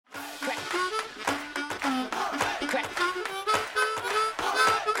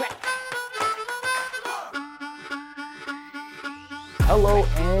Hello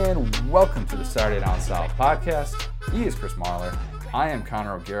and welcome to the Saturday Down South podcast. He is Chris Marler. I am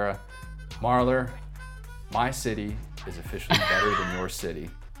Connor O'Gara. Marler, my city is officially better than your city,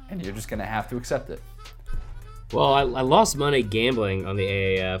 and you're just going to have to accept it. Well, I lost money gambling on the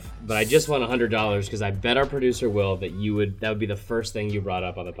AAF, but I just won $100 because I bet our producer Will that that would be the first thing you brought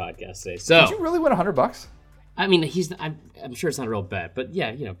up on the podcast today. So, did you really win $100? I mean, I'm sure it's not a real bet, but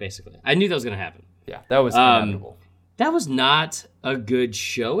yeah, basically, I knew that was going to happen. Yeah, that was inevitable. That was not a good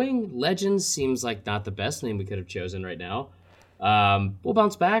showing. Legends seems like not the best name we could have chosen right now. We'll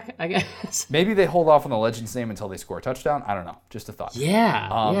bounce back, I guess. Maybe they hold off on the Legends name until they score a touchdown. I don't know. Just a thought.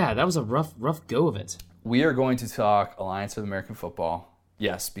 Yeah, that was a rough go of it. We are going to talk Alliance of American Football.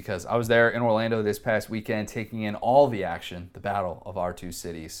 Yes, because I was there in Orlando this past weekend taking in all the action, the battle of our two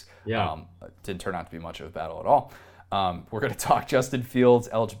cities. Yeah. It didn't turn out to be much of a battle at all. We're going to talk Justin Fields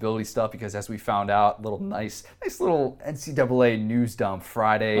eligibility stuff because, as we found out, nice little NCAA news dump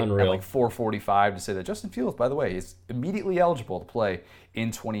Friday at like 4:45 to say that Justin Fields, by the way, is immediately eligible to play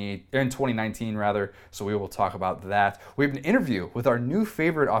in 2019 rather. So we will talk about that. We have an interview with our new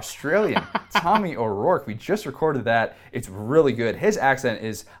favorite Australian, Tommy O'Rourke. We just recorded that. It's really good. His accent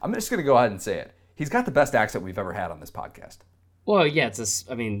is, I'm just going to go ahead and say it. He's got the best accent we've ever had on this podcast. Well, yeah,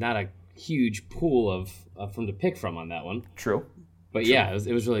 not a huge pool of from to pick from on that one. True. But True. yeah,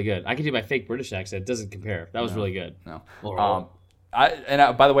 it was really good. I could do my fake British accent. It doesn't compare. That was really good. No. Oh,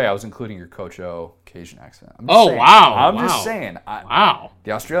 By the way, I was including your Coach O Cajun accent. Wow. I'm just saying. Wow.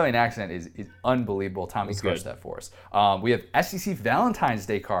 The Australian accent is unbelievable. Tommy crushed that for us. We have SEC Valentines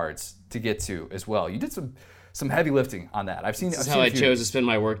Day cards to get to as well. You did some heavy lifting on that. This is how I chose to spend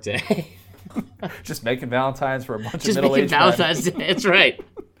my work day. Just making Valentines for a bunch of just middle-aged making Valentine's Day. That's right.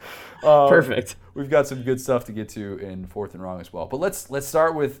 Perfect. We've got some good stuff to get to in Fourth and Wrong as well. But let's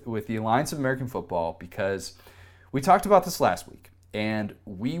start with the Alliance of American Football because we talked about this last week. And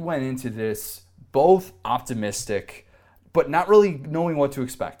we went into this both optimistic, but not really knowing what to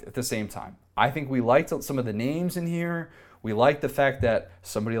expect at the same time. I think we liked some of the names in here. We liked the fact that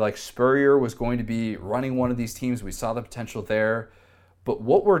somebody like Spurrier was going to be running one of these teams. We saw the potential there. But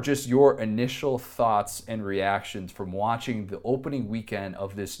what were just your initial thoughts and reactions from watching the opening weekend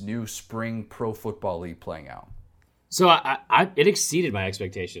of this new spring pro football league playing out? So it exceeded my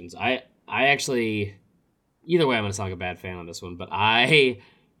expectations. I actually... Either way, I'm going to sound like a bad fan on this one, but I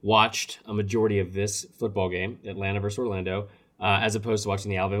watched a majority of this football game, Atlanta versus Orlando, as opposed to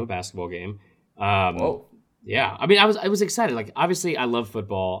watching the Alabama basketball game. Whoa. Yeah, I mean, I was excited. Like, obviously, I love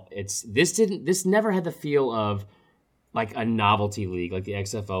football. This never had the feel of like a novelty league, like the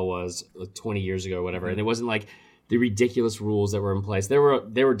XFL was like 20 years ago or whatever. Mm-hmm. And it wasn't like the ridiculous rules that were in place. There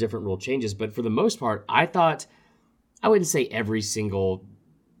were different rule changes, but for the most part, I wouldn't say every single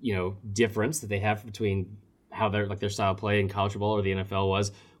difference that they have between how their style of play in college football or the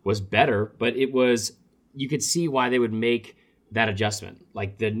NFL was better, but you could see why they would make that adjustment,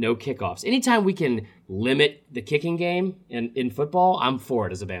 like the no kickoffs. Anytime we can limit the kicking game in football, I'm for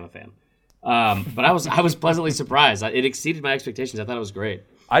it as a Bama fan. But I was pleasantly surprised. It exceeded my expectations. I thought it was great.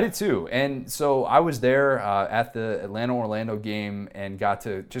 I did too, and so I was there at the Atlanta-Orlando game and got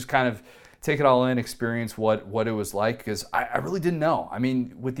to just kind of take it all in, experience what it was like, because I really didn't know. I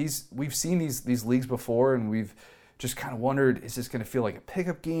mean, we've seen these leagues before, and we've just kind of wondered, is this going to feel like a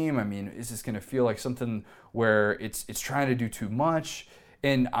pickup game? I mean, is this going to feel like something where it's trying to do too much?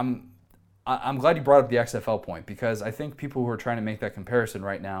 And I'm glad you brought up the XFL point, because I think people who are trying to make that comparison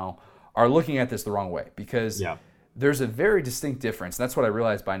right now are looking at this the wrong way, because there's a very distinct difference. That's what I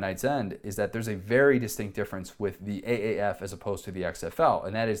realized by night's end, is that there's a very distinct difference with the AAF as opposed to the XFL.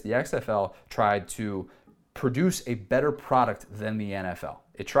 And that is the XFL tried to produce a better product than the NFL.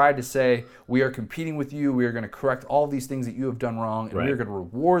 It tried to say, we are competing with you. We are going to correct all these things that you have done wrong. And we are going to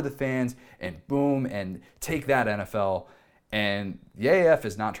reward the fans and boom, and take that NFL. And the AAF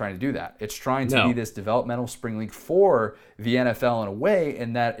is not trying to do that. It's trying to be this developmental spring league for the NFL in a way,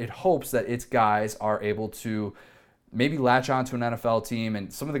 in that it hopes that its guys are able to maybe latch on to an NFL team,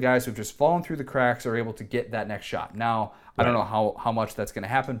 and some of the guys who've just fallen through the cracks are able to get that next shot. Now, I don't know how much that's going to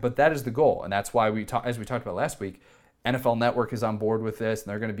happen, but that is the goal, and that's why as we talked about last week, NFL Network is on board with this, and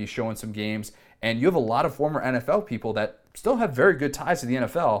they're going to be showing some games. And you have a lot of former NFL people that still have very good ties to the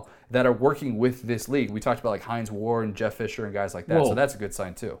NFL that are working with this league. We talked about like Hines Ward and Jeff Fisher and guys like that, so that's a good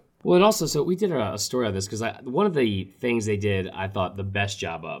sign too. Well, and also, so we did a story on this because one of the things they did, I thought the best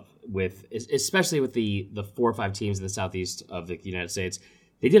job of, especially with the 4 or 5 teams in the southeast of the United States,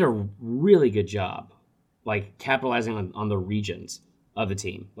 they did a really good job, like capitalizing on the regions of the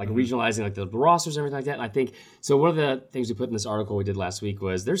team, like regionalizing like the rosters and everything like that. And I think, so one of the things we put in this article we did last week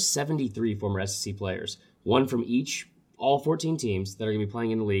was there's 73 former SEC players, one from each all 14 teams that are going to be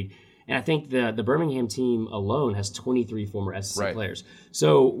playing in the league. And I think the Birmingham team alone has 23 former SEC players.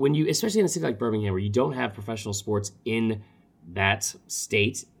 So when you, especially in a city like Birmingham, where you don't have professional sports in that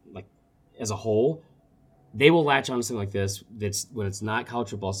state, like as a whole, they will latch on to something like this. That's when it's not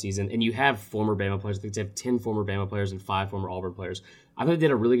college football season, and you have former Bama players. I think they have 10 former Bama players and 5 former Auburn players. I think they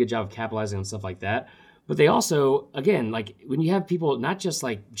did a really good job of capitalizing on stuff like that. But they also, again, like when you have people, not just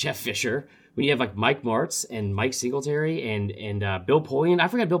like Jeff Fisher, when you have like Mike Martz and Mike Singletary and Bill Polian. I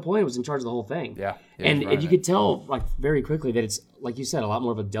forgot Bill Polian was in charge of the whole thing. Yeah. And you could tell like very quickly that it's, like you said, a lot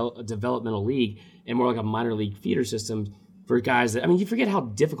more of a developmental league and more like a minor league feeder system for guys that, I mean, you forget how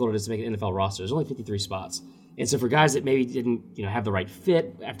difficult it is to make an NFL roster. There's only 53 spots. And so for guys that maybe didn't, have the right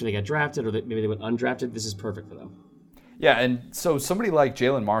fit after they got drafted, or that maybe they went undrafted, this is perfect for them. Yeah, and so somebody like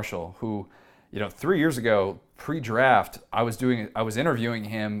Jalen Marshall, who, 3 years ago, pre-draft, I was interviewing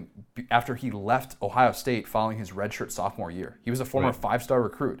him after he left Ohio State following his redshirt sophomore year. He was a former 5-star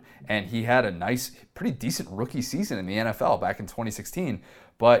recruit, and he had a nice, pretty decent rookie season in the NFL back in 2016.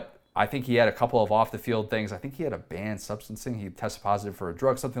 But I think he had a couple of off-the-field things. I think he had a banned substancing. He tested positive for a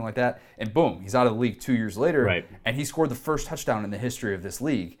drug, something like that. And boom, he's out of the league 2 years later. Right. And he scored the first touchdown in the history of this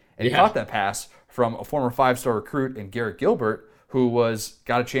league. And he caught that pass from a former 5-star recruit in Garrett Gilbert, who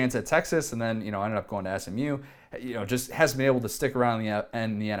got a chance at Texas and then, ended up going to SMU. Just hasn't been able to stick around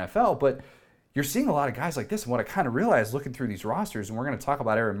in the NFL. But you're seeing a lot of guys like this. And what I kind of realized looking through these rosters, and we're going to talk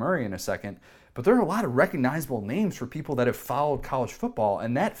about Aaron Murray in a second, but there are a lot of recognizable names for people that have followed college football.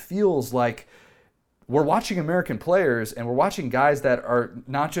 And that feels like we're watching American players, and we're watching guys that are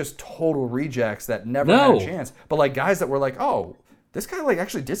not just total rejects that never had a chance, but like guys that were like, oh, this guy like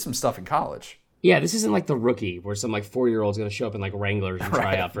actually did some stuff in college. Yeah, this isn't like The Rookie, where some like 4-year-old's going to show up in like Wranglers and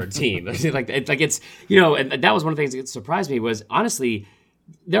try out for a team. And that was one of the things that surprised me was, honestly,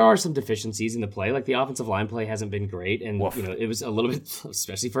 there are some deficiencies in the play. Like the offensive line play hasn't been great, and it was a little bit,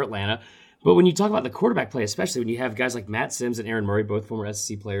 especially for Atlanta. But when you talk about the quarterback play, especially when you have guys like Matt Sims and Aaron Murray, both former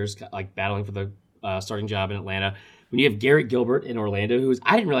SEC players, like battling for the starting job in Atlanta. When you have Garrett Gilbert in Orlando,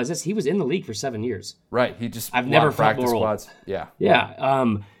 I didn't realize this, he was in the league for 7 years. Right. I've never felt practice more squads. Yeah. Yeah.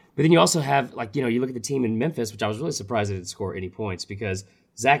 But then you also have, you look at the team in Memphis, which I was really surprised they didn't score any points, because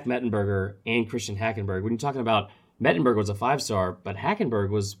Zach Mettenberger and Christian Hackenberg, when you're talking about Mettenberger was a 5-star, but Hackenberg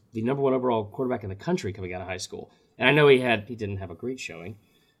was the number 1 overall quarterback in the country coming out of high school. And I know he didn't have a great showing.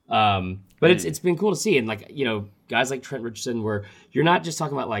 But it's been cool to see. And guys like Trent Richardson, where you're not just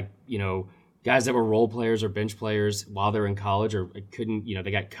talking about guys that were role players or bench players while they're in college or couldn't,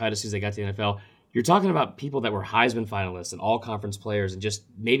 they got cut as soon as they got to the NFL. You're talking about people that were Heisman finalists and all conference players and just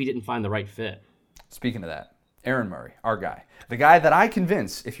maybe didn't find the right fit. Speaking of that, Aaron Murray, our guy, the guy that I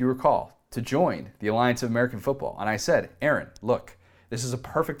convinced, if you recall, to join the Alliance of American Football. And I said, Aaron, look, this is a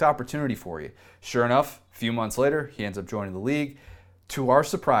perfect opportunity for you. Sure enough, a few months later, he ends up joining the league. To our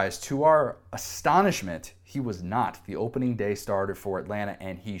surprise, to our astonishment, he was not the opening day starter for Atlanta,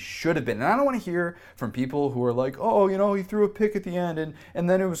 and he should have been. And I don't want to hear from people who are like, oh, he threw a pick at the end, and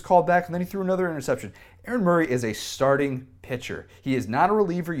then it was called back, and then he threw another interception. Aaron Murray is a starting pitcher. He is not a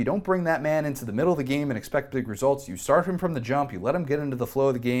reliever. You don't bring that man into the middle of the game and expect big results. You start him from the jump. You let him get into the flow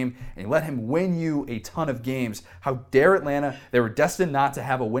of the game, and you let him win you a ton of games. How dare Atlanta? They were destined not to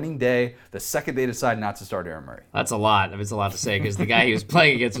have a winning day the second they decided not to start Aaron Murray. That's a lot. It's a lot to say, because the guy he was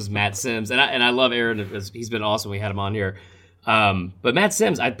playing against was Matt Sims. And I love Aaron. He's been awesome. We had him on here. But Matt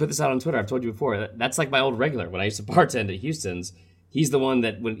Sims, I put this out on Twitter. I've told you before. That's like my old regular. When I used to bartend at Houston's, he's the one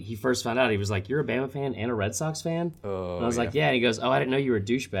that when he first found out, he was like, you're a Bama fan and a Red Sox fan? Oh, and I was like, yeah. And he goes, oh, I didn't know you were a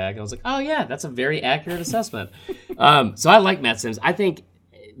douchebag. And I was like, oh, yeah, that's a very accurate assessment. So I like Matt Sims. I think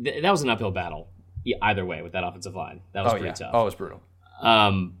that was an uphill battle either way with that offensive line. That was pretty tough. Oh, it was brutal.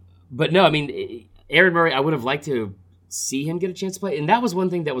 But no, I mean, Aaron Murray, I would have liked to see him get a chance to play. And that was one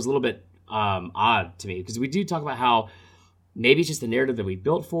thing that was a little bit odd to me, because we do talk about how maybe it's just the narrative that we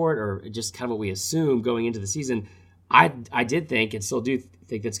built for it, or just kind of what we assume going into the season. I did think, and still do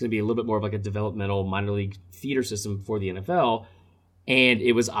think, that's going to be a little bit more of like a developmental minor league feeder system for the NFL. And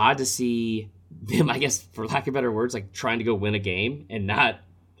it was odd to see them, I guess, for lack of better words, like trying to go win a game and not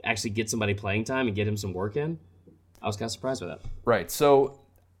actually get somebody playing time and get him some work in. I was kind of surprised by that. Right. So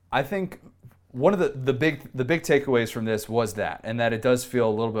I think one of the big takeaways from this was that, and that it does feel a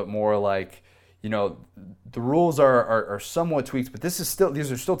little bit more like, the rules are somewhat tweaked, but these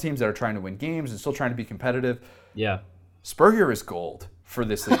are still teams that are trying to win games and still trying to be competitive. Yeah. Spurrier is gold for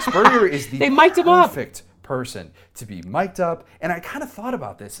this league. Spurrier is the they mic'd him up. Perfect person to be mic'd up. And I kind of thought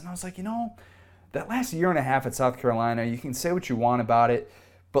about this, and I was like, that last year and a half at South Carolina, you can say what you want about it,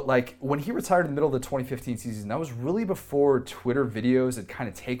 but like when he retired in the middle of the 2015 season, that was really before Twitter videos had kind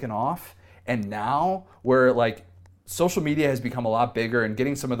of taken off. And now, where like social media has become a lot bigger, and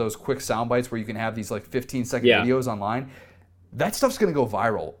getting some of those quick sound bites where you can have these like 15-second videos online, that stuff's going to go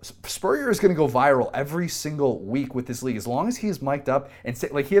viral. Spurrier is going to go viral every single week with this league as long as he is mic'd up and say,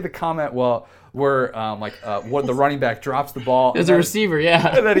 like he had the comment where what the running back drops the ball as a receiver,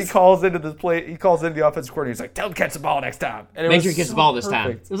 and then he calls into the play. He calls into the offensive coordinator. He's like, "Tell him to catch the ball next time." And make sure he gets the ball this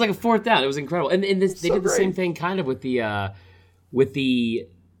time. It was like a 4th down. It was incredible. And they did the same thing kind of with the what do you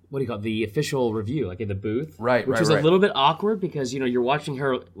call it? The official review, like in the booth, which was a little bit awkward because you're watching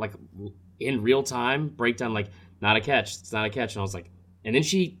her like in real time break down like. Not a catch. It's not a catch. And I was like, and then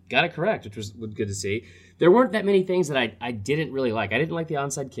she got it correct, which was good to see. There weren't that many things that I didn't really like. I didn't like the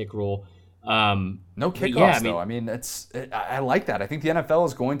onside kick rule. No kickoffs, though. I mean, I like that. I think the NFL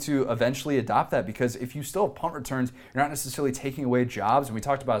is going to eventually adopt that because if you still have punt returns, you're not necessarily taking away jobs. And we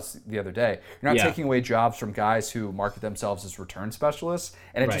talked about this the other day. You're not taking away jobs from guys who market themselves as return specialists,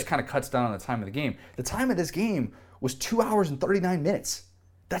 and it just kind of cuts down on the time of the game. The time of this game was 2 hours and 39 minutes.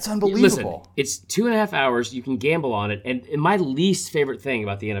 That's unbelievable. Listen, it's 2.5 hours. You can gamble on it. And my least favorite thing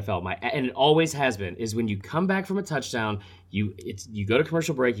about the NFL, and it always has been, is when you come back from a touchdown, you go to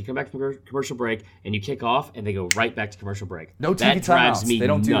commercial break, you come back from commercial break, and you kick off, and they go right back to commercial break. No TV timeouts. They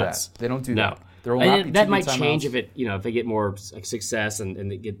don't do that. They don't do that. There will not be that TV might timeouts. change if they get more like success and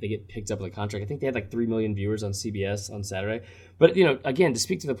they get picked up with a contract. I think they had like 3 million viewers on CBS on Saturday. But again, to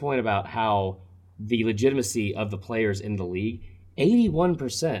speak to the point about how the legitimacy of the players in the league.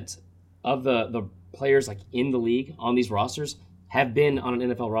 81% of the players like in the league on these rosters have been on an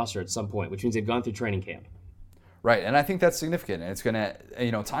NFL roster at some point, which means they've gone through training camp. Right, and I think that's significant. And it's gonna,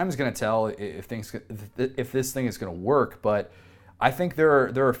 time is gonna tell if this thing is gonna work. But I think there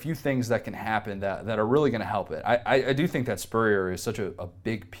are a few things that can happen that are really gonna help it. I do think that Spurrier is such a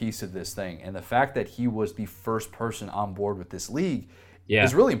big piece of this thing, and the fact that he was the first person on board with this league.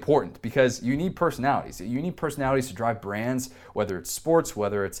 Is really important because you need personalities. You need personalities to drive brands, whether it's sports,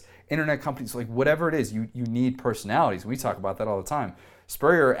 whether it's internet companies, like whatever it is, you need personalities. We talk about that all the time.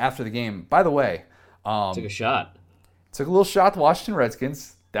 Spurrier, after the game, by the way, took a shot. Took a little shot at the Washington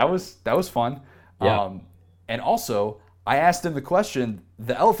Redskins. That was fun. Yeah. And also, I asked him the question,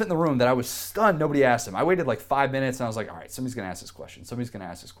 the elephant in the room that I was stunned nobody asked him. I waited like 5 minutes and I was like, all right, somebody's going to ask this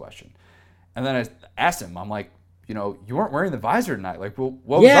question. And then I asked him, I'm like, you weren't wearing the visor tonight. Like, what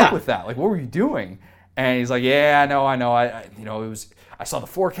was up with that? Like, what were you doing? And he's like, yeah, I know. I saw the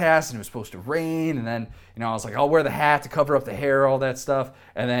forecast and it was supposed to rain. And then, I was like, I'll wear the hat to cover up the hair, all that stuff.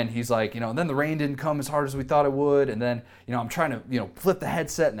 And then he's like, and then the rain didn't come as hard as we thought it would. And then, I'm trying to, flip the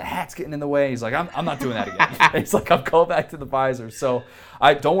headset and the hat's getting in the way. He's like, I'm not doing that again. He's like, I'm going back to the visor. So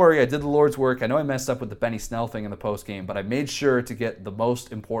don't worry. I did the Lord's work. I know I messed up with the Benny Snell thing in the post game, but I made sure to get the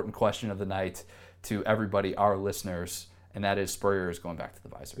most important question of the night to everybody, our listeners, and that is Spurrier is going back to the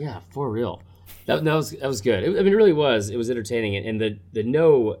visor. Yeah, for real. That was good. It really was. It was entertaining, and the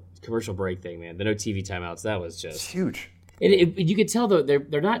no commercial break thing, man, the no TV timeouts, that was just it's huge. And you could tell though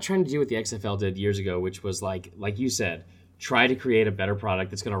they're not trying to do what the XFL did years ago, which was like you said, try to create a better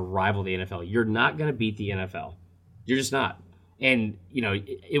product that's going to rival the NFL. You're not going to beat the NFL. You're just not. And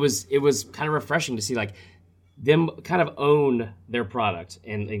it was kind of refreshing to see like them kind of own their product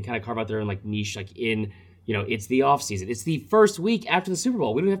and kind of carve out their own like niche, like in, it's the off season. It's the first week after the Super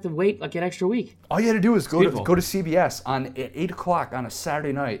Bowl. We don't have to wait like an extra week. All you had to do is go to CBS at 8 o'clock on a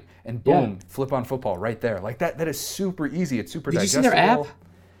Saturday night and boom, flip on football right there. Like that is super easy. It's super digestible. Did you see their app?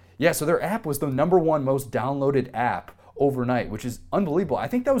 Yeah, so their app was the #1 most downloaded app overnight, which is unbelievable. I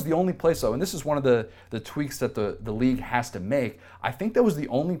think that was the only place, though, and this is one of the tweaks that the league has to make. I think that was the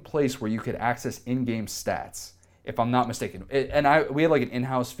only place where you could access in-game stats, if I'm not mistaken. We had like an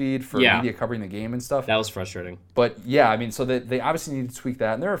in-house feed for media covering the game and stuff. That was frustrating. But yeah, I mean, so they obviously need to tweak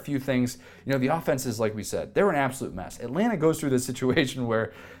that. And there are a few things, the offenses, like we said, they were an absolute mess. Atlanta goes through this situation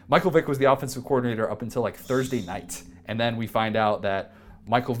where Michael Vick was the offensive coordinator up until like Thursday night. And then we find out that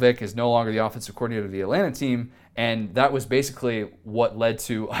Michael Vick is no longer the offensive coordinator of the Atlanta team. And that was basically what led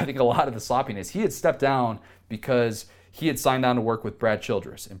to, I think, a lot of the sloppiness. He had stepped down because he had signed on to work with Brad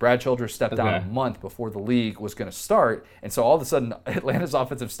Childress. And Brad Childress stepped down a month before the league was going to start. And so all of a sudden, Atlanta's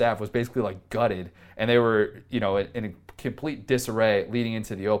offensive staff was basically like gutted. And they were, in a complete disarray leading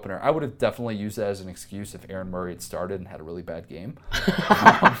into the opener. I would have definitely used that as an excuse if Aaron Murray had started and had a really bad game.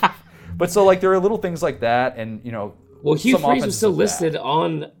 But so like there are little things like that. And, well, Hugh Freeze was still listed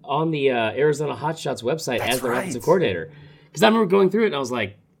on the Arizona Hotshots website as their offensive coordinator. Because I remember going through it and I was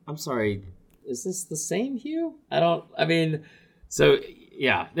like, I'm sorry, is this the same Hugh? So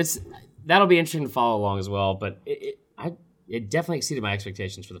yeah, that'll be interesting to follow along as well. But it definitely exceeded my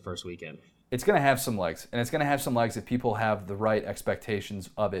expectations for the first weekend. It's going to have some legs, and it's going to have some legs if people have the right expectations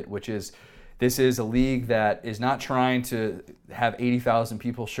of it, which is This is a league that is not trying to have 80,000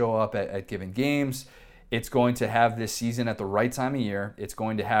 people show up at given games. It's going to have this season at the right time of year. It's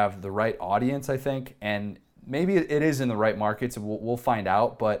going to have the right audience, I think, and maybe it is in the right markets. We'll find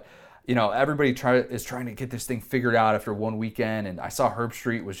out, but everybody is trying to get this thing figured out after one weekend, and I saw Herb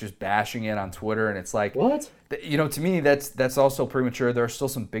Street was just bashing it on Twitter, and it's like, what? To me, that's also premature. There are still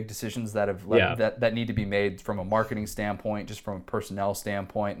some big decisions that that need to be made from a marketing standpoint, just from a personnel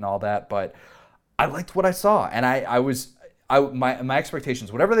standpoint, and all that. But I liked what I saw, and my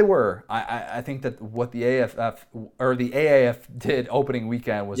expectations, whatever they were, I think that what the AAF did opening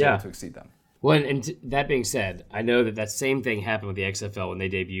weekend was able to exceed them. Well, and that being said, I know that same thing happened with the XFL when they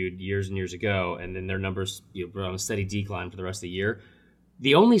debuted years and years ago, and then their numbers were on a steady decline for the rest of the year.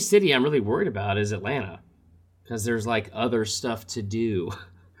 The only city I'm really worried about is Atlanta, because there's other stuff to do.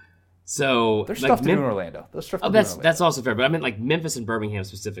 So there's stuff to do in Orlando. That's also fair, but I meant Memphis and Birmingham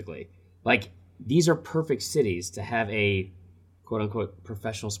specifically. These are perfect cities to have a quote unquote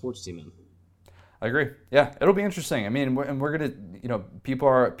professional sports team in. I agree. Yeah, it'll be interesting. I mean, we're gonna, people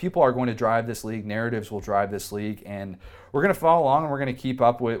are going to drive this league. Narratives will drive this league, and we're gonna follow along, and we're gonna keep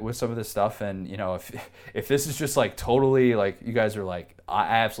up with some of this stuff. And if this is just totally you guys are I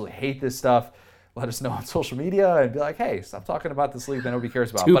absolutely hate this stuff, let us know on social media and be like, hey, stop talking about this league that nobody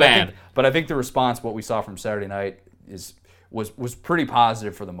cares about. Too bad. I think the response, what we saw from Saturday night, was pretty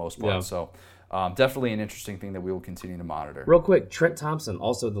positive for the most part. Yeah. So definitely an interesting thing that we will continue to monitor. Real quick, Trent Thompson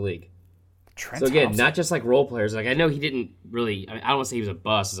also in the league. So again, Thompson. Not just role players. I know he didn't really. I don't want to say he was a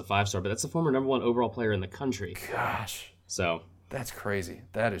bust as a 5-star, but that's the former number 1 overall player in the country. Gosh, so that's crazy.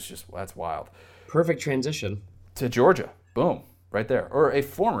 That's wild. Perfect transition to Georgia. Boom, right there. Or a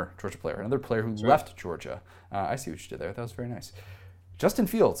former Georgia player, another player who left Georgia. I see what you did there. That was very nice. Justin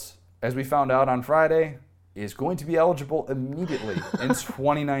Fields, as we found out on Friday, is going to be eligible immediately in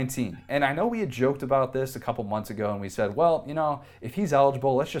 2019. And I know we had joked about this a couple months ago, and we said, well, if he's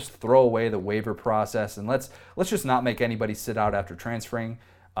eligible, let's just throw away the waiver process, and let's just not make anybody sit out after transferring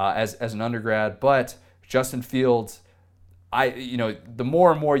as an undergrad. But Justin Fields, the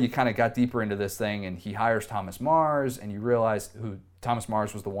more and more you kind of got deeper into this thing, and he hires Thomas Mars, and you realize who Thomas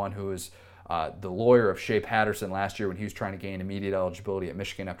Mars was, the one who was the lawyer of Shea Patterson last year when he was trying to gain immediate eligibility at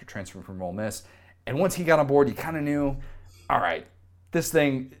Michigan after transferring from Ole Miss. And once he got on board, you kind of knew, all right, this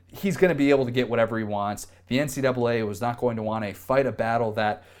thing, he's going to be able to get whatever he wants. The NCAA was not going to want to fight a battle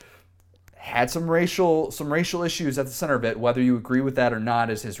that had some racial issues at the center of it. Whether you agree with that or not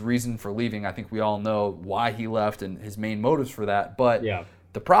is his reason for leaving. I think we all know why he left and his main motives for that. But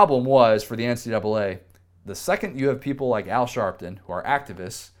the problem was for the NCAA, the second you have people like Al Sharpton, who are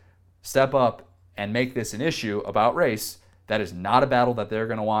activists, step up and make this an issue about race, that is not a battle that they're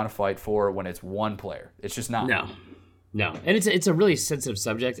going to want to fight for when it's one player. It's just not. No. And it's a really sensitive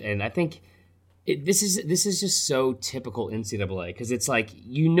subject, and I think this is just so typical NCAA, because it's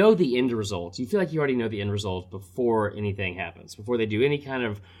the end result. You feel like you already know the end result before anything happens, before they do any kind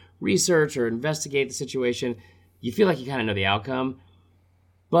of research or investigate the situation. You feel like you kind of know the outcome,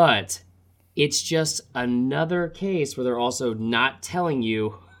 but it's just another case where they're also not telling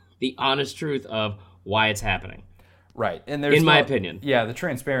you the honest truth of why it's happening. Right. And there's in my opinion. Yeah, the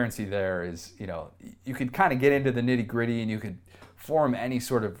transparency there is, you could kind of get into the nitty-gritty, and you could form any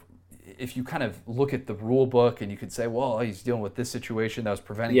sort of, if you kind of look at the rule book and you could say, well, he's dealing with this situation that was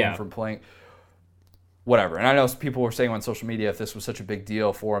preventing him from playing, whatever. And I know people were saying on social media, if this was such a big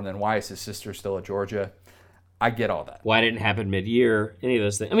deal for him, then why is his sister still at Georgia? I get all that. Why didn't it happen mid-year? Any of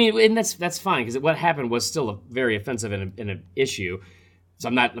those things. I mean, and that's fine, because what happened was still very offensive in an issue. So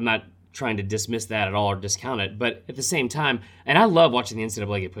I'm not trying to dismiss that at all or discount it, but at the same time, and I love watching the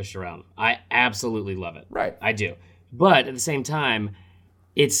NCAA get pushed around. I absolutely love it. Right. I do. But at the same time,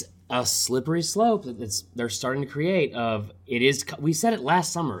 it's a slippery slope that they're starting to create of it is. We said it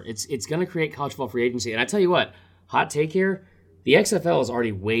last summer. It's going to create college football free agency. And I tell you what, hot take here, the XFL is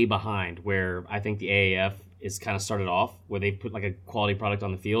already way behind where I think the AAF is kind of started off, where they put a quality product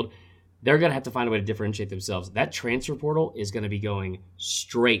on the field. They're going to have to find a way to differentiate themselves. That transfer portal is going to be going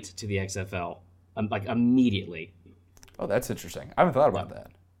straight to the XFL, immediately. Oh, that's interesting. I haven't thought about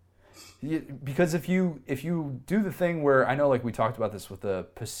that. Because if you do the thing where, I know we talked about this with the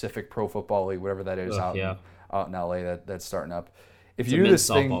Pacific Pro Football League, whatever that is, out in LA that's starting up. If you do this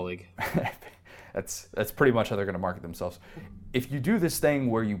thing, softball league. That's pretty much how they're going to market themselves. If you do this thing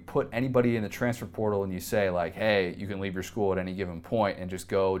where you put anybody in the transfer portal and you say hey, you can leave your school at any given point and just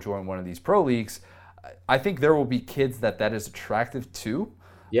go join one of these pro leagues, I think there will be kids that is attractive to.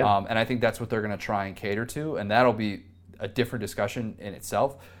 Yeah. And I think that's what they're going to try and cater to, and that'll be a different discussion in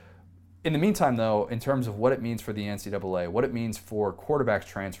itself. In the meantime, though, in terms of what it means for the NCAA, what it means for quarterbacks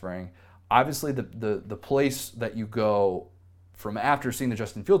transferring, obviously the place that you go from after seeing the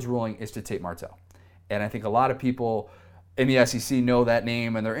Justin Fields ruling is to Tate Martell. And I think a lot of people in the SEC know that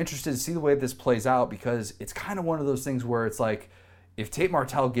name, and they're interested to see the way this plays out, because it's kind of one of those things where it's like, if Tate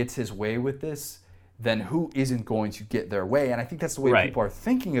Martell gets his way with this, then who isn't going to get their way? And I think that's the way people are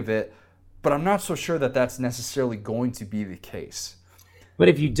thinking of it, but I'm not so sure that that's necessarily going to be the case. But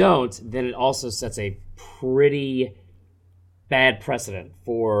if you don't, then it also sets a pretty bad precedent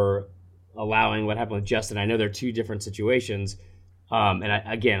for allowing what happened with Justin. I know they're two different situations, and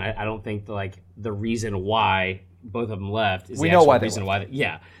I don't think the reason why both of them left is the actual reason why.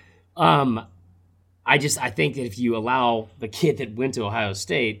 I think that if you allow the kid that went to Ohio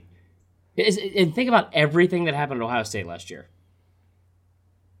State, and think about everything that happened at Ohio State last year.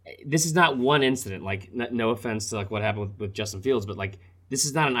 This is not one incident. Like, no offense to what happened with Justin Fields, but this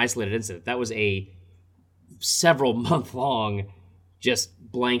is not an isolated incident. That was a several month long just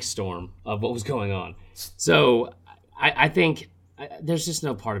blank storm of what was going on. So I think there's just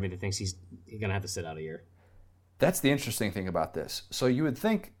no part of me that thinks he's going to have to sit out a year. That's the interesting thing about this. So you would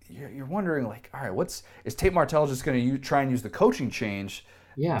think, you're wondering, all right, is Tate Martell just going to try and use the coaching change?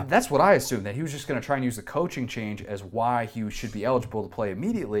 Yeah. That's what I assumed, that he was just going to try and use the coaching change as why he should be eligible to play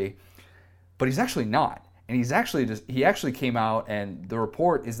immediately. But he's actually not. And he actually came out, and the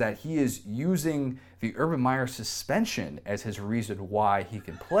report is that he is using the Urban Meyer suspension as his reason why he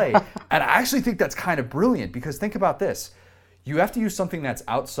can play. And I actually think that's kind of brilliant, because think about this. You have to use something that's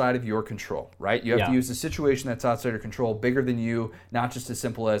outside of your control, right? You have to use a situation that's outside your control, bigger than you, not just as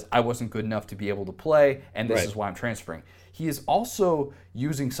simple as, I wasn't good enough to be able to play, and this is why I'm transferring. He is also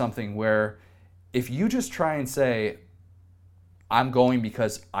using something where, if you just try and say, I'm going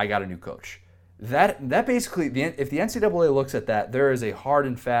because I got a new coach, that basically, if the NCAA looks at that, there is a hard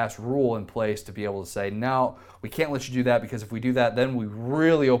and fast rule in place to be able to say, no, we can't let you do that, because if we do that, then we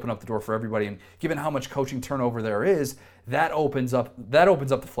really open up the door for everybody. And given how much coaching turnover there is, that opens up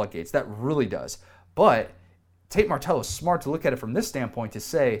the floodgates. That really does. But Tate Martell is smart to look at it from this standpoint, to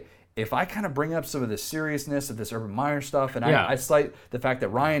say, if I kind of bring up some of the seriousness of this Urban Meyer stuff, and I cite the fact that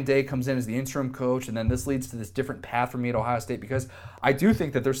Ryan Day comes in as the interim coach, and then this leads to this different path for me at Ohio State, because I do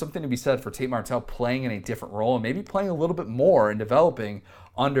think that there's something to be said for Tate Martell playing in a different role, and maybe playing a little bit more and developing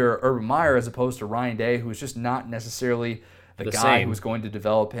under Urban Meyer, as opposed to Ryan Day, who was just not necessarily the guy who was going to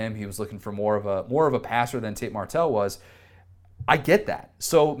develop him. He was looking for more of a passer than Tate Martell was. I get that.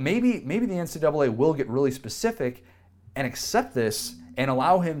 So maybe the NCAA will get really specific and accept this and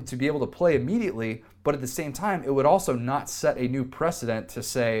allow him to be able to play immediately, but at the same time, it would also not set a new precedent to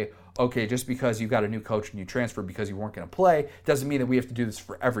say, okay, just because you got a new coach and you transferred because you weren't going to play, doesn't mean that we have to do this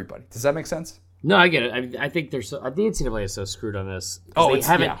for everybody. Does that make sense? No, I get it. I think the NCAA is so screwed on this. They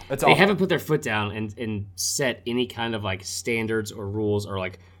haven't put their foot down and set any kind of standards or rules or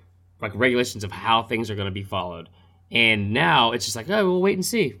like regulations of how things are going to be followed. And now it's just oh, we'll wait and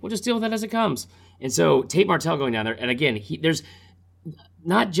see. We'll just deal with that as it comes. And so Tate Martell going down there, and again, there's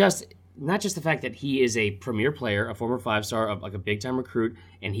not just the fact that he is a premier player, a former 5-star, a big-time recruit,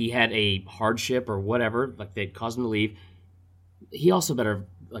 and he had a hardship or whatever, that caused him to leave. He also better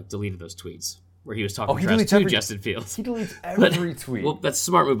deleted those tweets where he was talking trash to Justin Fields. He deletes every tweet. Well, that's a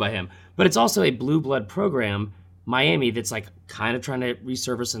smart move by him. But it's also a blue blood program, Miami, that's kind of trying to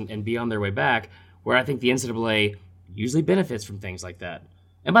resurface and be on their way back, where I think the NCAA usually benefits from things like that.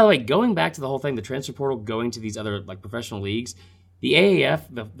 And by the way, going back to the whole thing, the transfer portal going to these other professional leagues, the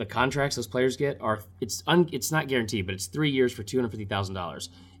AAF, the contracts those players get it's not guaranteed, but it's 3 years for $250,000.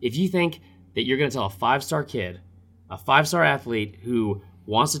 If you think that you're going to tell a 5-star kid, a 5-star athlete who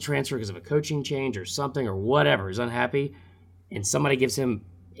wants to transfer because of a coaching change or something or whatever, who's unhappy, and somebody gives him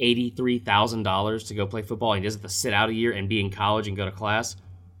 $83,000 to go play football, and he doesn't have to sit out a year and be in college and go to class,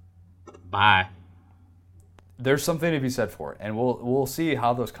 bye. There's something to be said for it, and we'll see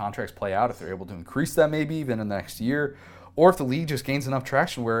how those contracts play out, if they're able to increase that maybe even in the next year, or if the league just gains enough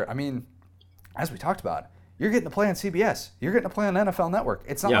traction where, as we talked about, you're getting to play on CBS, you're getting to play on NFL Network.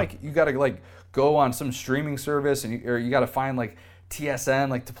 It's not like you got to go on some streaming service or you got to find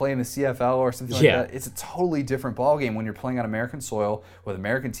TSN to play in the CFL or something like that. It's a totally different ballgame when you're playing on American soil with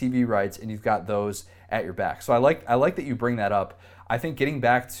American TV rights, and you've got those at your back. So I like that you bring that up. I think getting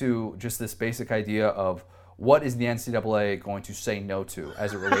back to just this basic idea of what is the NCAA going to say no to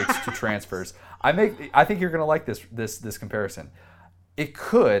as it relates to transfers? I think you're going to like this comparison. It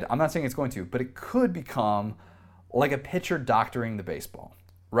could, I'm not saying it's going to, but it could become like a pitcher doctoring the baseball,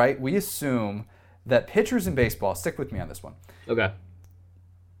 right? We assume that pitchers in baseball, stick with me on this one. Okay.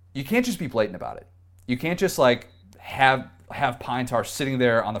 You can't just be blatant about it. You can't just have pine tar sitting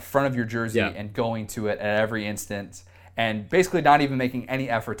there on the front of your jersey and going to it at every instance and basically not even making any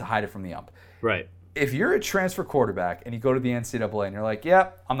effort to hide it from the ump. Right. If you're a transfer quarterback and you go to the NCAA and you're like, yeah,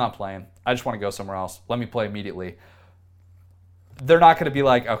 I'm not playing. I just want to go somewhere else. Let me play immediately. They're not going to be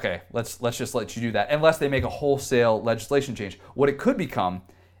like, okay, let's just let you do that, unless they make a wholesale legislation change. What it could become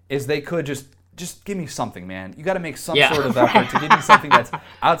is they could just give me something, man. You got to make some sort of effort to give me something that's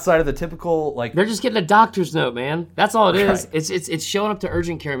outside of the typical, like. They're just getting a doctor's note, man. That's all it is. Right. It's showing up to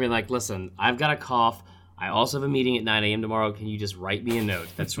urgent care and being like, listen, I've got a cough. I also have a meeting at 9 a.m. tomorrow. Can you just write me a note?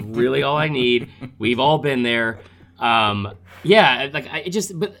 That's really all I need. We've all been there. But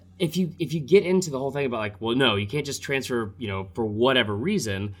if you get into the whole thing about like, well, no, you can't just transfer, for whatever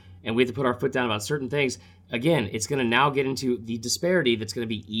reason, and we have to put our foot down about certain things. Again, it's going to now get into the disparity that's going to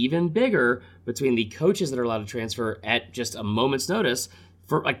be even bigger between the coaches that are allowed to transfer at just a moment's notice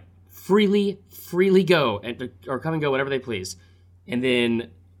for like freely go or come and go whatever they please, and then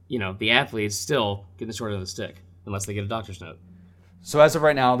the athletes still get the short end of the stick unless they get a doctor's note. So as of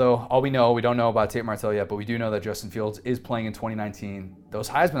right now, though, all we don't know about Tate Martell yet, but we do know that Justin Fields is playing in 2019. Those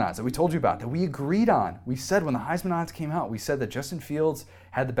Heisman odds that we told you about, that we agreed on. We said when the Heisman odds came out, we said that Justin Fields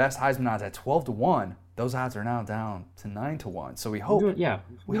had the best Heisman odds at 12-1. Those odds are now down to 9-1. So we hope. We know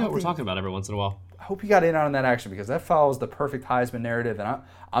what we're talking about every once in a while. I hope you got in on that action, because that follows the perfect Heisman narrative. And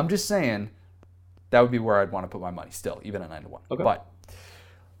I'm just saying that would be where I'd want to put my money still, even at 9-1. Okay. But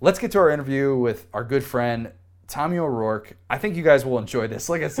let's get to our interview with our good friend, Tommy O'Rourke. I think you guys will enjoy this.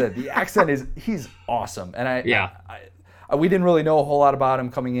 Like I said, the accent he's awesome. And we didn't really know a whole lot about him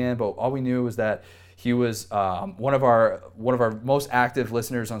coming in, but all we knew was that he was one of our most active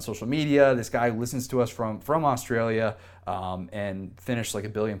listeners on social media. This guy listens to us from Australia, and finished like a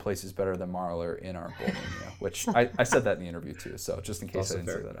billion places better than Marler in our bowl mania, which I said that in the interview too. So just in case I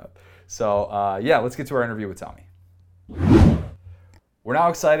didn't say that up. So let's get to our interview with Tommy. We're now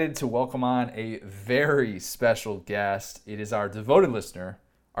excited to welcome on a very special guest. It is our devoted listener,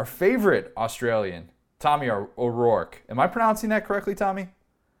 our favorite Australian, Tommy O'Rourke. Am I pronouncing that correctly, Tommy?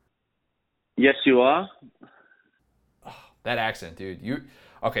 Yes, you are. Oh, that accent, dude.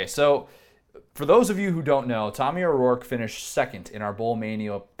 Okay, so for those of you who don't know, Tommy O'Rourke finished second in our Bowl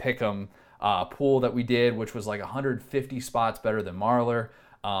Mania Pick'em pool that we did, which was like 150 spots better than Marler.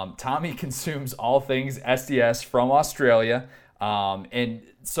 Tommy consumes all things SDS from Australia. And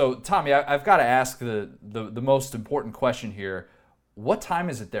so, Tommy, I've got to ask the most important question here. What time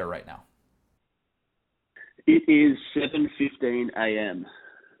is it there right now? It is 7:15 a.m.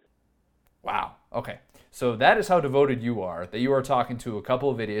 Wow. Okay. So that is how devoted you are, that you are talking to a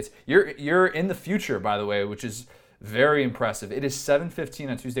couple of idiots. You're in the future, by the way, which is very impressive. It is 7:15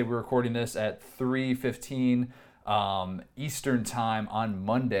 on Tuesday. We're recording this at 3:15 Eastern time on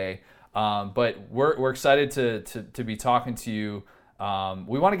Monday. But we're excited to be talking to you.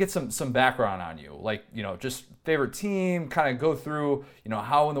 We want to get some background on you, like, just favorite team, kind of go through,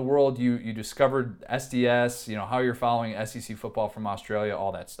 how in the world you discovered SDS, how you're following SEC football from Australia,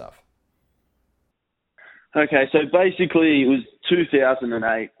 all that stuff. Okay, so basically it was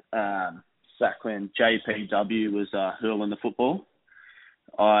 2008, back when JPW was hurling the football.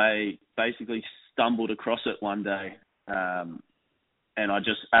 I basically stumbled across it one day, and I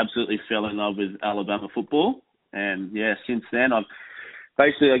just absolutely fell in love with Alabama football. And since then I've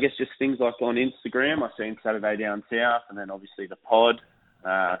basically, I guess, just things like on Instagram, I've seen Saturday Down South, and then obviously the pod.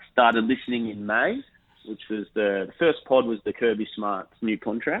 Started listening in May, which was the first pod was the Kirby Smart's new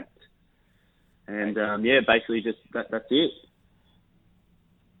contract. And basically just that's it.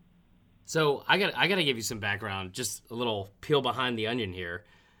 So I got to give you some background, just a little peel behind the onion here.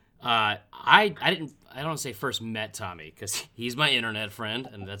 I don't say first met Tommy because he's my internet friend,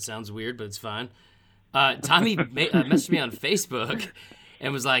 and that sounds weird, but it's fine. Tommy messaged me on Facebook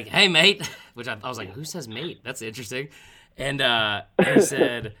and was like, "Hey, mate," which I was like, "Who says mate? That's interesting." And he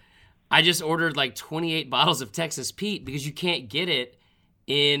said, "I just ordered like 28 bottles of Texas Pete because you can't get it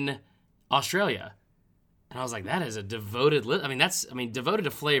in Australia." And I was like, "That is a devoted devoted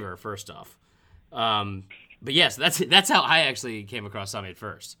to flavor, first off." But yes, that's how I actually came across Tommy at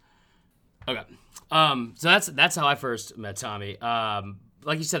first. Okay, so that's how I first met Tommy.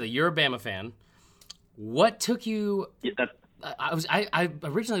 Like you said, you're a Bama fan. What took you? Yeah, I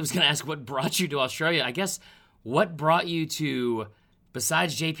originally was going to ask what brought you to Australia. I guess what brought you to,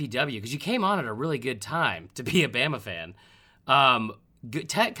 besides JPW, because you came on at a really good time to be a Bama fan.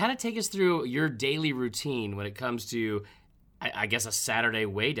 Kind of take us through your daily routine when it comes to, I guess, a Saturday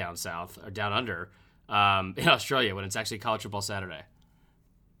way down south or down under in Australia when it's actually college football Saturday.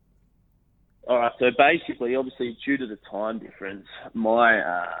 All right, so basically, obviously, due to the time difference,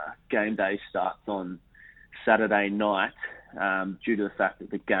 my game day starts on Saturday night due to the fact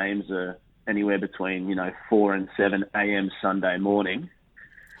that the games are anywhere between 4 and 7 a.m. Sunday morning.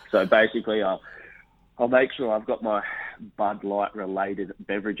 So basically, I'll make sure I've got my Bud Light related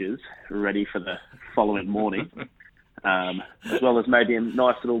beverages ready for the following morning, as well as maybe a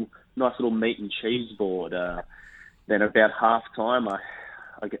nice little meat and cheese board. Then about half time,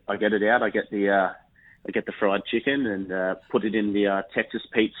 I get it out. I get the fried chicken and put it in the Texas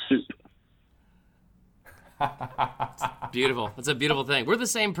Pete soup. Beautiful. It's a beautiful thing. We're the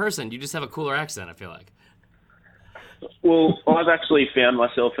same person. You just have a cooler accent, I feel like. Well, I've actually found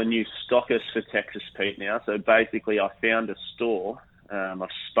myself a new stockist for Texas Pete now. So basically, I found a store. I've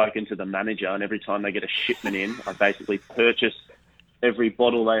spoken to the manager, and every time they get a shipment in, I basically purchase every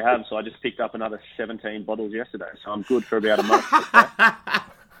bottle they have. So I just picked up another 17 bottles yesterday. So I'm good for about a month.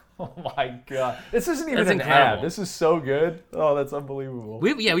 Oh my God! This isn't even That's an incredible. ad. This is so good. Oh, that's unbelievable.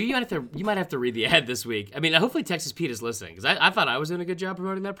 You might have to read the ad this week. I mean, hopefully Texas Pete is listening, because I thought I was doing a good job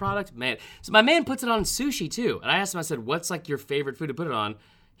promoting that product. Man, so my man puts it on sushi too, and I asked him. I said, "What's like your favorite food to put it on?"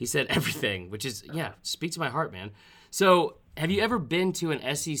 He said everything, which is speaks to my heart, man. So, have you ever been to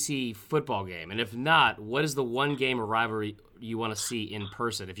an SEC football game? And if not, what is the one game or rivalry you want to see in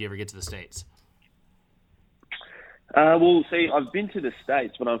person if you ever get to the States? Well, see, I've been to the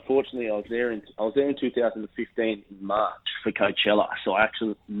States, but unfortunately, I was there in 2015 in March for Coachella, so I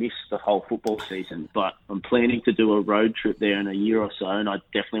actually missed the whole football season. But I'm planning to do a road trip there in a year or so, and I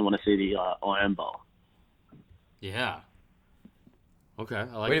definitely want to see the Iron Bowl. Yeah. Okay, I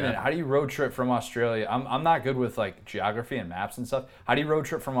like Wait a that. minute. How do you road trip from Australia? I'm not good with like geography and maps and stuff. How do you road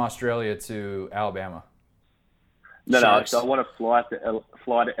trip from Australia to Alabama? No, Sharks. so I want to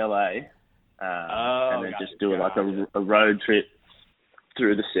fly to LA. And then just do like a road trip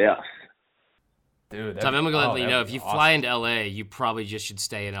through the South. Dude, Tom, I'm going to let you know, that'd if be you awesome. fly into LA, you probably just should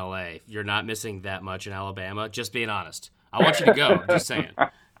stay in LA. You're not missing that much in Alabama. Just being honest. I want you to go. I'm just saying.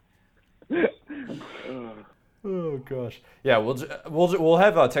 Oh gosh, yeah. We'll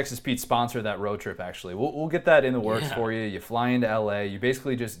have Texas Pete sponsor that road trip. Actually, we'll get that in the works for you. You fly into LA. You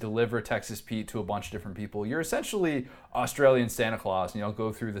basically just deliver Texas Pete to a bunch of different people. You're essentially Australian Santa Claus.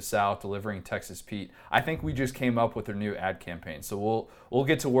 Go through the South delivering Texas Pete. I think we just came up with their new ad campaign, so we'll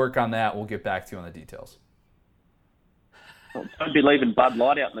get to work on that. We'll get back to you on the details. Well, don't be leaving Bud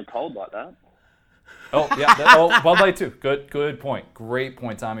Light out in the cold like that. Oh yeah, Bud Light too. Good point. Great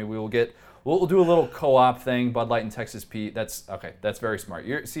point, Tommy. We'll do a little co-op thing, Bud Light and Texas Pete. That's okay. That's very smart.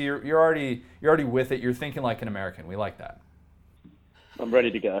 You're already with it. You're thinking like an American. We like that. I'm ready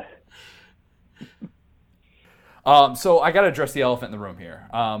to go. So I got to address the elephant in the room here.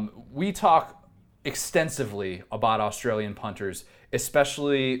 We talk extensively about Australian punters,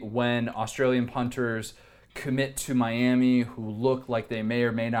 especially when Australian punters commit to Miami who look like they may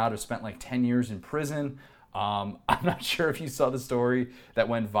or may not have spent like 10 years in prison. I'm not sure if you saw the story that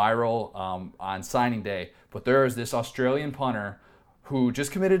went viral on signing day, but there is this Australian punter who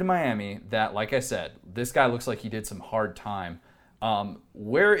just committed to Miami that, like I said, this guy looks like he did some hard time.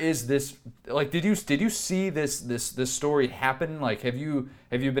 Where is this? Like, did you see this story happen? Like, have you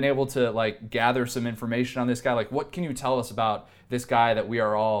been able to like gather some information on this guy? Like, what can you tell us about this guy that we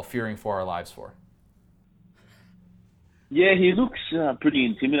are all fearing for our lives for? Yeah, he looks pretty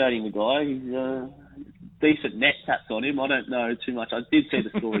intimidating, the guy. He's decent net tats on him. I don't know too much. I did see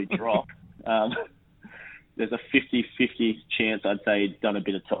the story drop. There's a 50-50 chance I'd say he'd done a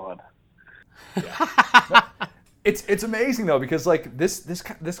bit of time. Yeah. It's amazing though, because like this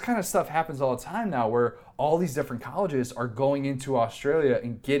kind of stuff happens all the time now, where all these different colleges are going into Australia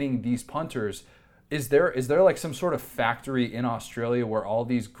and getting these punters. Is there like some sort of factory in Australia where all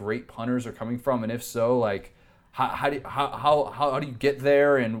these great punters are coming from? And if so, like how do you get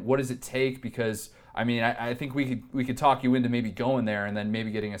there, and what does it take? Because I mean, I think we could talk you into maybe going there and then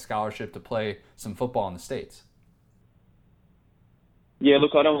maybe getting a scholarship to play some football in the States. Yeah,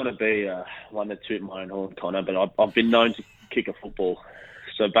 look, I don't want to be one to toot my own horn, Connor, but I've been known to kick a football.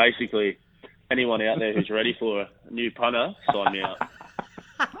 So basically, anyone out there who's ready for a new punter, sign me up.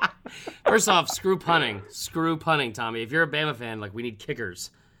 First off, screw punting. Screw punting, Tommy. If you're a Bama fan, like, we need kickers.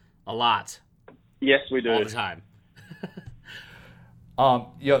 A lot. Yes, we do. All the time.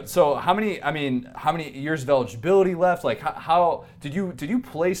 So how many years of eligibility left? Like, how did you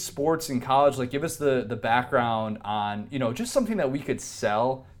play sports in college? Like, give us the background on, just something that we could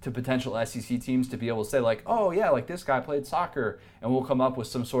sell to potential SEC teams to be able to say, like, oh yeah, like this guy played soccer, and we'll come up with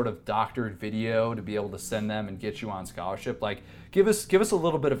some sort of doctored video to be able to send them and get you on scholarship. Like, give us a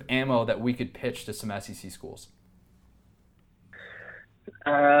little bit of ammo that we could pitch to some SEC schools.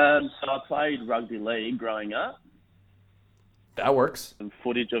 So I played rugby league growing up. That works. Some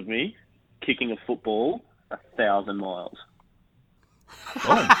footage of me kicking a football 1,000 miles.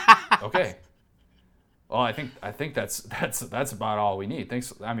 Oh, Okay. Well, I think that's about all we need.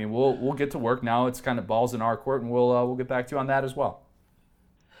 Thanks. I mean, we'll get to work now. It's kind of balls in our court, and we'll get back to you on that as well.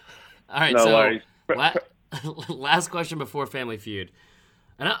 All right. No so worries. last question before Family Feud.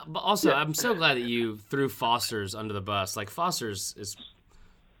 And I'm so glad that you threw Foster's under the bus. Like, Foster's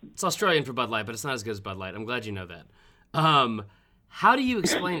it's Australian for Bud Light, but it's not as good as Bud Light. I'm glad you know that. How do you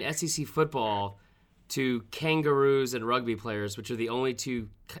explain SEC football to kangaroos and rugby players, which are the only two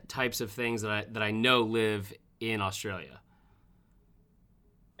types of things that I know live in Australia?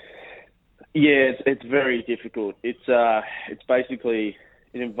 Yeah, it's very difficult. It's basically,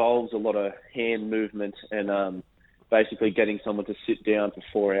 it involves a lot of hand movement and basically getting someone to sit down for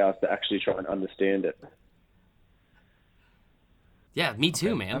 4 hours to actually try and understand it. Yeah, me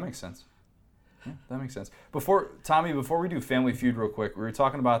too, man. That makes sense. Yeah, that makes sense. Before we do Family Feud real quick, we were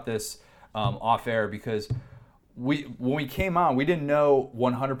talking about this off air because when we came on, we didn't know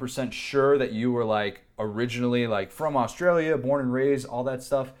 100% sure that you were like originally like from Australia, born and raised, all that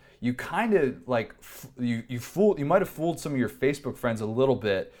stuff. You kind of like you might have fooled some of your Facebook friends a little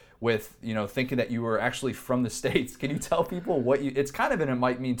bit with, you know, thinking that you were actually from the States. Can you tell people what you? It's kind of, and it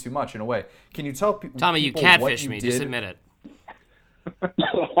might mean too much in a way. Can you tell people? Tommy, you catfished me. Just admit it.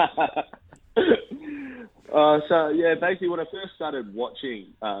 So yeah, basically when I first started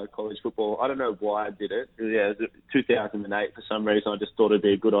watching college football, I don't know why I did it. Yeah, it was 2008 for some reason. I just thought it'd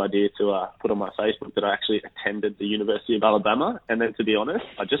be a good idea to put on my Facebook that I actually attended the University of Alabama, and then to be honest,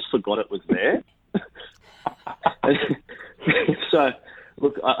 I just forgot it was there. So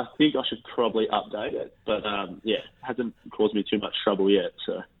look, I think I should probably update it, but yeah, it hasn't caused me too much trouble yet.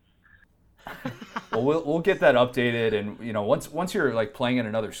 So. Well, we'll get that updated, and you know, once you're like playing at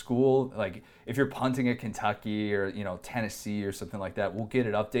another school, like if you're punting at Kentucky or, you know, Tennessee or something like that, we'll get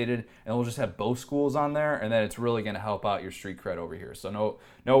it updated, and we'll just have both schools on there, and then it's really going to help out your street cred over here. So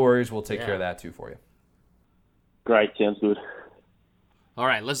no worries, we'll take care of that too for you. Great, sounds good. All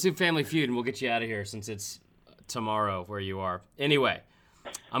right, let's do Family Feud, and we'll get you out of here since it's tomorrow where you are. Anyway,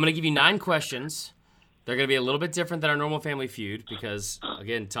 I'm going to give you 9 questions. They're going to be a little bit different than our normal Family Feud because,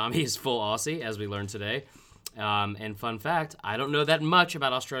 again, Tommy is full Aussie, as we learned today. And fun fact, I don't know that much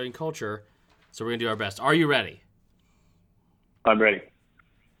about Australian culture, so we're going to do our best. Are you ready? I'm ready.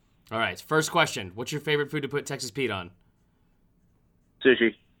 All right, first question. What's your favorite food to put Texas Pete on?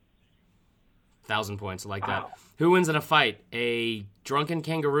 Sushi. 1,000 points. I like that. Who wins in a fight, a drunken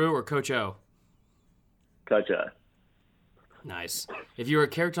kangaroo or Coach O? Coach O. Nice. If you were a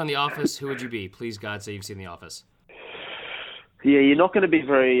character on The Office, who would you be? Please, God, say you've seen The Office. Yeah, you're not going to be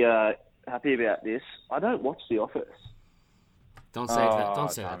very happy about this. I don't watch The Office. Don't say that.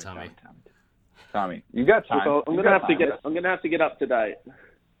 Don't say that, Tommy. Tommy, you got time. Look, I'm going to have to get up to date.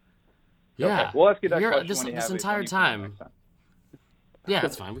 Yeah. Okay. Well, let's get that question this, when you this have it, entire when you time. next time. Yeah,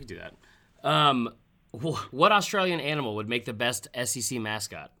 that's fine. We can do that. What Australian animal would make the best SEC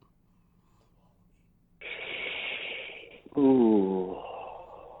mascot? Ooh.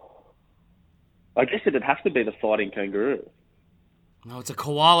 I guess it'd have to be the fighting kangaroo. No, it's a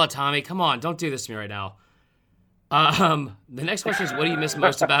koala, Tommy. Come on, don't do this to me right now. The next question is, what do you miss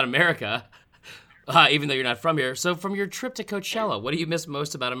most about America? Even though you're not from here. So from your trip to Coachella, what do you miss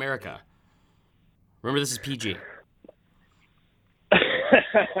most about America? Remember, this is PG.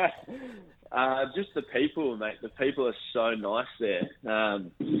 Just the people, mate. The people are so nice there.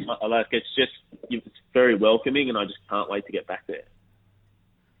 It's very welcoming, and I just can't wait to get back there.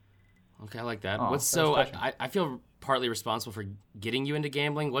 Okay, I like that. Oh, I feel partly responsible for getting you into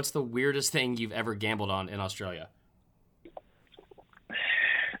gambling. What's the weirdest thing you've ever gambled on in Australia?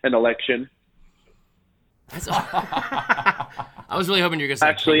 An election. I was really hoping you were going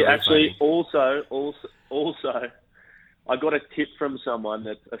to say Actually, also, I got a tip from someone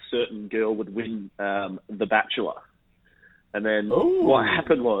that a certain girl would win The Bachelor. And then what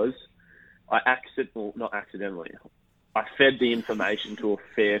happened was I fed the information to a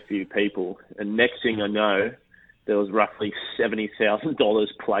fair few people. And next thing I know, there was roughly $70,000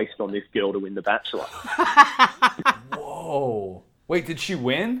 placed on this girl to win The Bachelor. Whoa. Wait, did she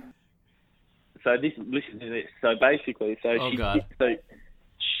win? So listen to this. So basically,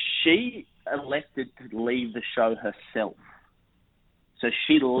 she elected to leave the show herself. So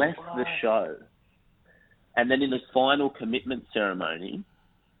she left the show. And then in the final commitment ceremony,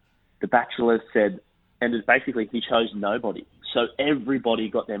 the Bachelor said, and basically he chose nobody. So everybody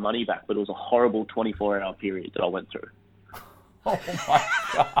got their money back, but it was a horrible 24-hour period that I went through. Oh, my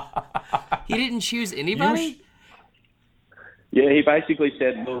God. He didn't choose anybody? Yeah, he basically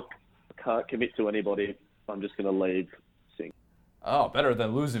said, look, I can't commit to anybody. I'm just going to leave. Oh, better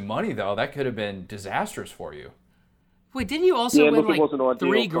than losing money, though. That could have been disastrous for you. Wait, didn't you also win like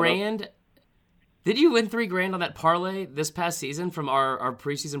 $3,000? Did you win $3,000 on that parlay this past season from our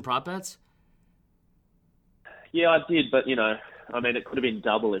preseason prop bets? Yeah, I did, but it could have been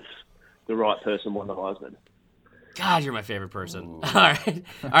double if the right person won the Heisman. God, you're my favorite person. All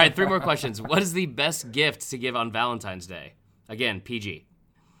right, 3 more questions. What is the best gift to give on Valentine's Day? Again, PG.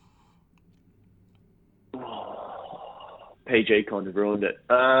 PG kind of ruined it.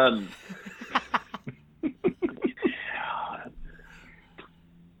 I'm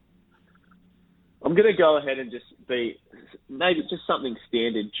going to go ahead and just be maybe just something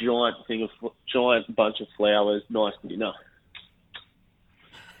standard, giant bunch of flowers, nice dinner.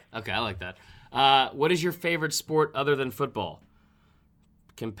 Okay, I like that. What is your favorite sport other than football?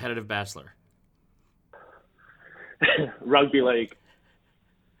 Competitive bachelor. Rugby league.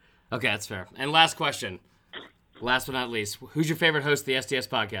 Okay, that's fair. And last question. Last but not least, who's your favorite host of the STS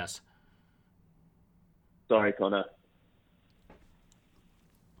podcast? Sorry, Connor.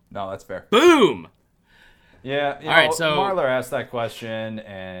 No, that's fair. Boom! Yeah, all right, so Marler asked that question,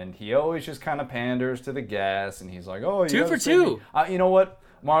 and he always just kind of panders to the guests, and he's like, oh, you 2 for 2. You know what,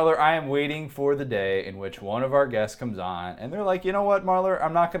 Marler, I am waiting for the day in which one of our guests comes on, and they're like, you know what, Marler,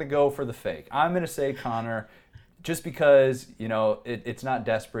 I'm not going to go for the fake. I'm going to say Connor just because, it's not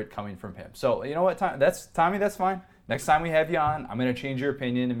desperate coming from him. So, you know what, Tommy, that's fine. Next time we have you on, I'm going to change your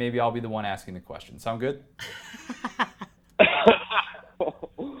opinion, and maybe I'll be the one asking the question. Sound good?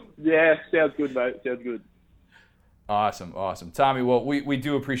 Yeah, sounds good, mate. Sounds good. Awesome. Tommy, well, we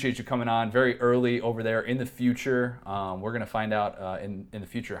do appreciate you coming on very early over there in the future. We're going to find out in the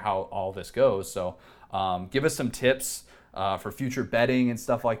future how all this goes. So give us some tips for future betting and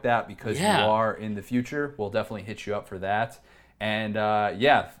stuff like that because you are in the future. We'll definitely hit you up for that. And,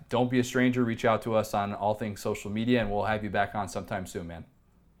 don't be a stranger. Reach out to us on all things social media, and we'll have you back on sometime soon, man.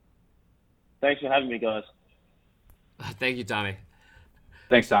 Thanks for having me, guys. Thank you, Tommy.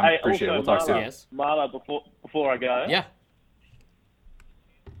 Thanks, Tommy. Hey, Appreciate it. We'll talk soon. Yes. Marler, before I go. Yeah.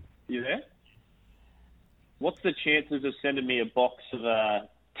 You there? What's the chances of sending me a box of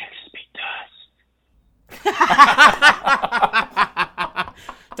Texas Pete dust?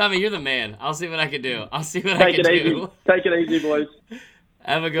 Tommy, you're the man. I'll see what I can do. Take it easy, boys.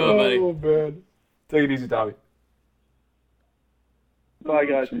 Have a good one, buddy. Oh, man. Take it easy, Tommy. Bye,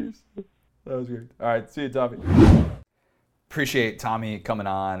 guys. Jeez. That was great. All right, see you, Tommy. Appreciate Tommy coming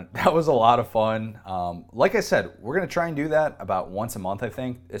on. That was a lot of fun. Like I said, we're going to try and do that about once a month, I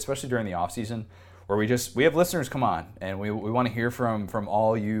think, especially during the off season, where we have listeners come on, and we want to hear from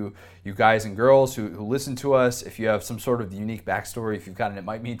all you guys and girls who listen to us. If you have some sort of unique backstory, if you've got it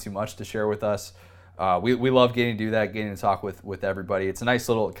might mean too much to share with us. We love getting to do that, getting to talk with everybody. It's a nice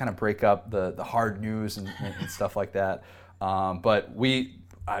little kind of break up the hard news and stuff like that. But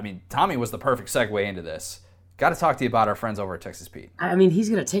Tommy was the perfect segue into this. Got to talk to you about our friends over at Texas Pete. I mean, he's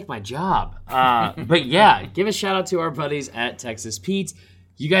going to take my job. But yeah, give a shout out to our buddies at Texas Pete.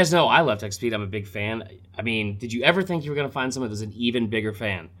 You guys know I love Texas Pete. I'm a big fan. I mean, did you ever think you were going to find someone that's an even bigger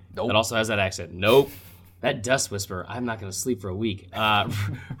fan? Nope. That also has that accent? Nope. That dust whisper, I'm not going to sleep for a week.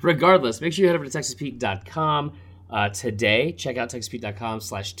 Regardless, make sure you head over to TexasPete.com today. Check out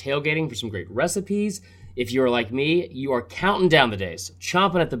TexasPete.com/tailgating for some great recipes. If you're like me, you are counting down the days,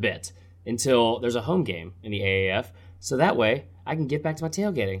 chomping at the bit until there's a home game in the AAF. So that way, I can get back to my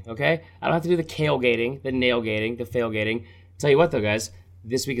tailgating, okay? I don't have to do the kale-gating, the nail-gating, the fail-gating. Tell you what, though, guys,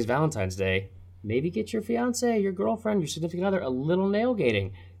 this week is Valentine's Day. Maybe get your fiance, your girlfriend, your significant other a little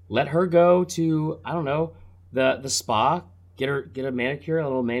nail-gating. Let her go to, I don't know, the spa, get a manicure, a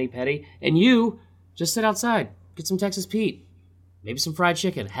little mani-pedi, and you just sit outside, get some Texas Pete, maybe some fried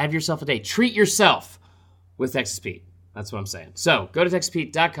chicken, have yourself a day. Treat yourself with Texas Pete. That's what I'm saying. So go to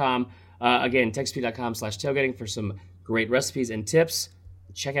TexasPete.com. Again, TexasPete.com/tailgating for some great recipes and tips.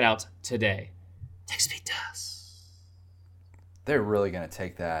 Check it out today. Texas Pete does. They're really going to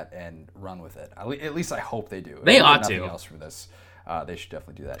take that and run with it. At least I hope they do. They ought to. Nothing else for this. They should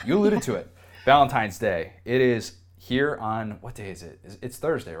definitely do that. You alluded to it. Valentine's Day. It is here on, what day is it? It's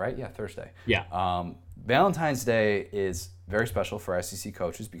Thursday, right? Yeah, Thursday. Yeah. Valentine's Day is very special for SEC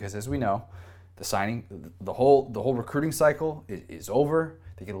coaches because, as we know, the whole recruiting cycle is over.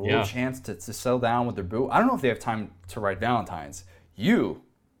 They get a little chance to settle down with their boo. I don't know if they have time to write Valentines. You,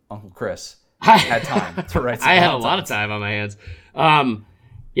 Uncle Chris, had time to write some I Valentines. had a lot of time on my hands.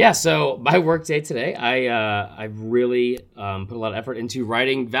 So my work day today, I really put a lot of effort into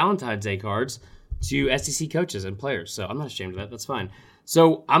writing Valentine's Day cards to SEC coaches and players. So I'm not ashamed of that. That's fine.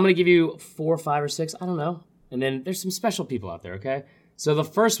 So I'm going to give you 4, 5, or 6. I don't know. And then there's some special people out there, okay? So the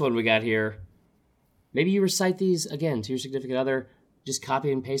first one we got here, maybe you recite these again to your significant other. Just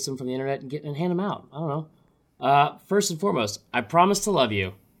copy and paste them from the internet and hand them out. I don't know. First and foremost, I promise to love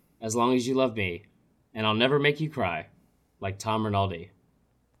you as long as you love me, and I'll never make you cry like Tom Rinaldi.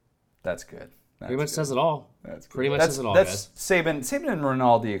 That's good. Pretty much says it all. That's good. Pretty much says it all, that's guys. Saban and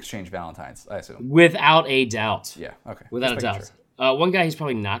Rinaldi exchange Valentines, I assume. Without a doubt. Yeah, okay. Without a doubt. Sure. One guy he's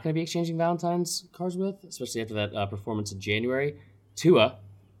probably not going to be exchanging Valentine's cards with, especially after that performance in January, Tua.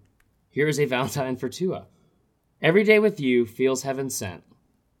 Here is a Valentine for Tua. Every day with you feels heaven sent.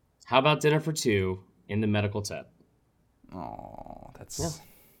 How about dinner for two in the medical tent? Oh, that's... Yeah.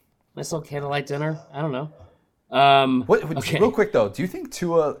 Nice little candlelight dinner. I don't know. Okay. Real quick, though, do you think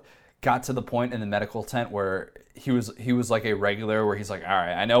Tua got to the point in the medical tent where he was like a regular, where he's like, all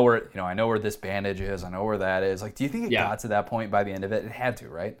right, I know where this bandage is, I know where that is. Like, do you think it got to that point by the end of it? It had to,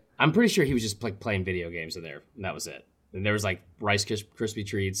 right? I'm pretty sure he was just like playing video games in there, and that was it. And there was like Rice Krispie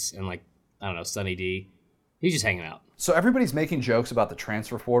treats and like, I don't know, Sunny D. He's just hanging out. So everybody's making jokes about the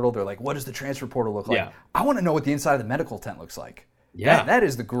transfer portal. They're like, what does the transfer portal look like? Yeah. I want to know what the inside of the medical tent looks like. Yeah. That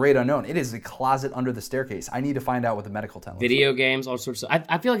is the great unknown. It is the closet under the staircase. I need to find out what the medical tent looks Video like. games, all sorts of...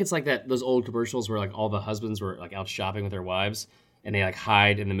 I feel like it's like those old commercials where like all the husbands were like out shopping with their wives and they like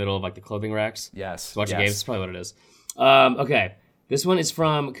hide in the middle of like the clothing racks. Yes. To watch games. That's probably what it is. Okay. This one is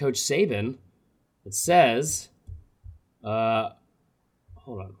from Coach Saban. It says... hold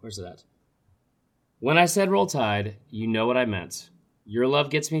on. Where's it at? When I said roll tide, you know what I meant. Your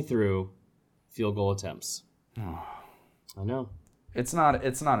love gets me through field goal attempts. I know. It's not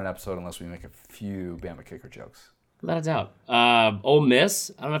an episode unless we make a few Bama kicker jokes. Without a doubt. Ole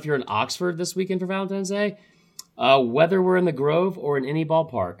Miss. I don't know if you're in Oxford this weekend for Valentine's Day. Whether we're in the Grove or in any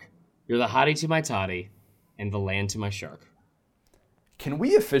ballpark, you're the hottie to my toddy and the land to my shark. Can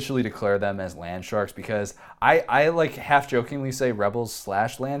we officially declare them as land sharks? Because I like half jokingly say rebels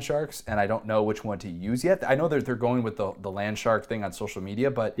 / land sharks, and I don't know which one to use yet. I know that they're going with the land shark thing on social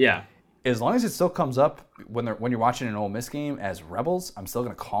media, but yeah, as long as it still comes up when you're watching an Ole Miss game as rebels, I'm still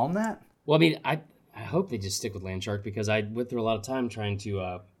going to call them that. Well, I mean, I hope they just stick with land shark because I went through a lot of time trying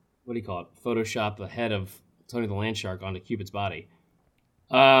to Photoshop the head of Tony the land shark onto Cupid's body.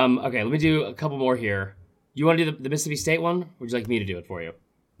 Okay, let me do a couple more here. You want to do the Mississippi State one, or would you like me to do it for you?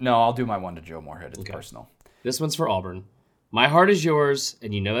 No, I'll do my one to Joe Moorhead. It's personal. This one's for Auburn. My heart is yours,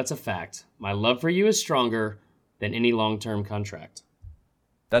 and you know that's a fact. My love for you is stronger than any long-term contract.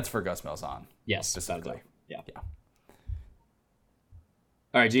 That's for Gus Malzahn. Yes. Specifically. Yeah.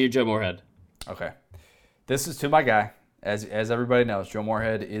 All right, do your Joe Moorhead. Okay. This is to my guy. As everybody knows, Joe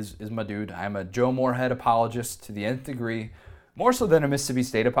Moorhead is my dude. I'm a Joe Moorhead apologist to the nth degree. More so than a Mississippi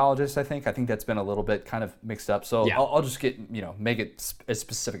State apologist, I think. I think that's been a little bit kind of mixed up. So yeah. I'll just make it as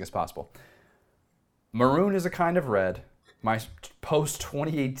specific as possible. Maroon is a kind of red. My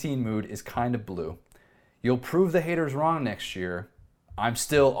post-2018 mood is kind of blue. You'll prove the haters wrong next year. I'm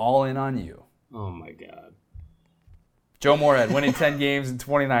still all in on you. Oh, my God. Joe Moorhead winning 10 games in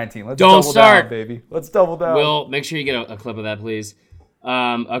 2019. Let's Don't double start. down, baby. Let's double down. Will, make sure you get a clip of that, please.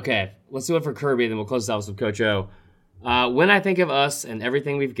 Okay, let's do it for Kirby, and then we'll close this out with some Coach O. When I think of us and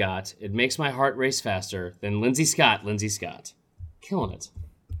everything we've got, it makes my heart race faster than Lindsey Scott. Killing it.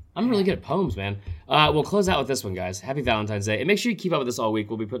 I'm really good at poems, man. We'll close out with this one, guys. Happy Valentine's Day. And make sure you keep up with this all week.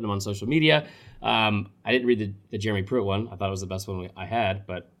 We'll be putting them on social media. I didn't read the Jeremy Pruitt one. I thought it was the best one I had,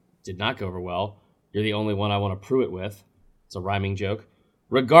 but did not go over well. You're the only one I want to Pruitt with. It's a rhyming joke.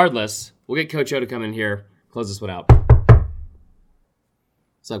 Regardless, we'll get Coach O to come in here, close this one out.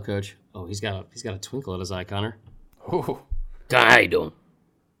 What's up, Coach? Oh, he's got a twinkle in his eye, Connor. Ooh. How you doing?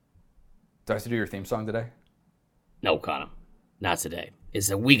 Do I have to do your theme song today? No, Connor. Not today. It's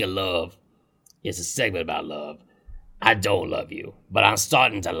a week of love. It's a segment about love. I don't love you, but I'm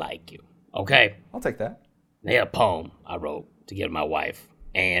starting to like you. Okay? I'll take that. Here's a poem I wrote to give my wife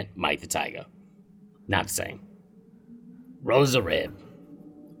and Mike the Tiger. Not the same. Roses are red.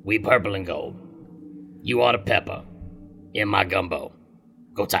 We purple and gold. You are the pepper in my gumbo.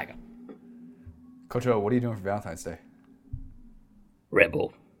 Go Tiger. Coach O, what are you doing for Valentine's Day? Red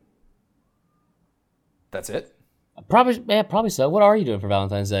Bull. That's it? Probably so. What are you doing for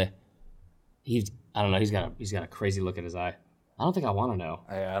Valentine's Day? I don't know. He's got a crazy look in his eye. I don't think I want to know.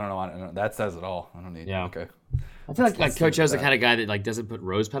 I don't know. That says it all. I don't need. Yeah. Okay. I feel like Coach O's the kind of guy that like doesn't put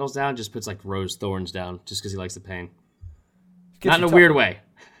rose petals down, just puts like rose thorns down, just because he likes the pain. Not in a weird way.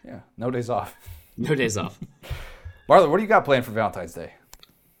 Yeah. No days off. No days off. Marler, what do you got planned for Valentine's Day?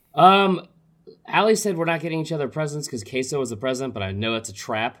 Allie said we're not getting each other presents because Queso was the present, but I know it's a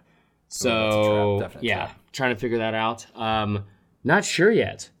trap. So, that's a trap. Yeah, trying to figure that out. Not sure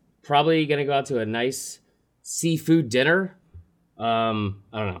yet. Probably going to go out to a nice seafood dinner. I don't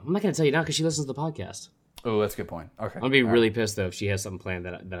know. I'm not going to tell you now because she listens to the podcast. Oh, that's a good point. Okay. I'm going to be really pissed, though, if she has something planned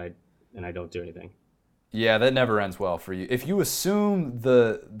that I don't do anything. Yeah, that never ends well for you. If you assume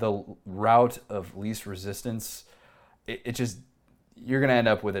the route of least resistance, it just you're going to end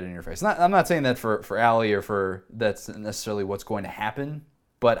up with it in your face. I'm not saying that for Allie or for that's necessarily what's going to happen,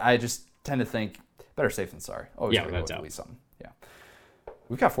 but I just tend to think better safe than sorry. Always go with at least something. Yeah,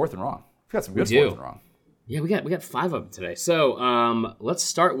 we've got fourth and wrong. We've got some good fourth and wrong. Yeah, we got 5 of them today. So let's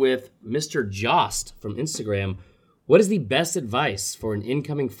start with Mr. Jost from Instagram. What is the best advice for an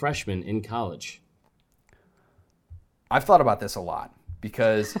incoming freshman in college? I've thought about this a lot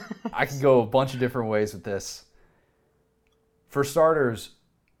because I could go a bunch of different ways with this. For starters,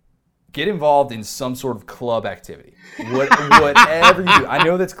 get involved in some sort of club activity. Whatever you do. I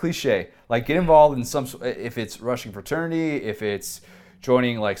know that's cliche. Like, get involved in if it's rushing fraternity, if it's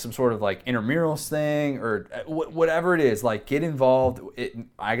joining like some sort of like intramurals thing or whatever it is, like get involved.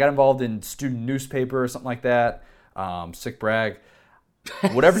 I got involved in student newspaper or something like that. Sick brag.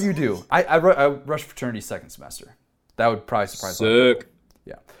 Whatever you do. I rushed fraternity second semester. That would probably surprise a lot of people.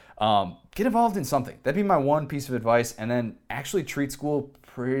 Yeah. Get involved in something. That'd be my one piece of advice. And then actually treat school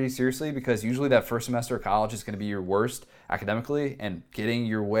pretty seriously because usually that first semester of college is going to be your worst academically, and getting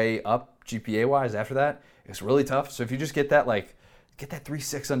your way up GPA-wise after that is really tough. So if you just get that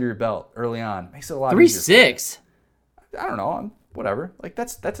 3.6 under your belt early on, makes it a lot easier. 3.6? I don't know. Whatever. Like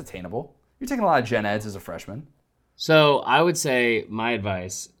that's attainable. You're taking a lot of gen eds as a freshman. So I would say my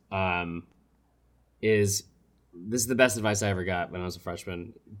advice is this is the best advice I ever got when I was a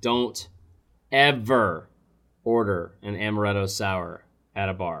freshman. Don't ever order an amaretto sour at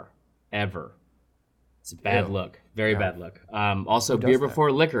a bar. Ever. It's a bad look. Very bad look. Also, beer before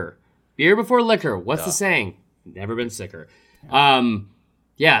liquor. Beer before liquor. What's the saying? Never been sicker.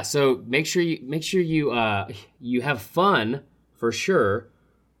 Yeah. So make sure you have fun for sure,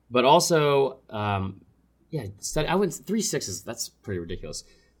 but also study. I went 3.6s. That's pretty ridiculous.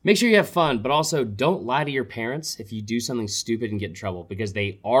 Make sure you have fun, but also don't lie to your parents if you do something stupid and get in trouble because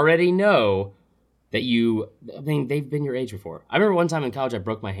they already know that they've been your age before. I remember one time in college I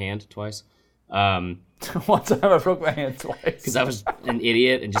broke my hand twice. One time I broke my hand twice. Because I was an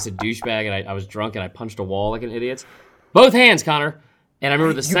idiot and just a douchebag, and I was drunk and I punched a wall like an idiot. Both hands, Connor. And I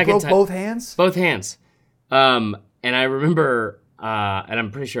remember the second time. You broke both hands? Both hands. And I remember, and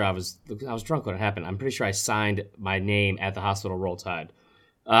I'm pretty sure I was drunk when it happened. I'm pretty sure I signed my name at the hospital Roll Tide.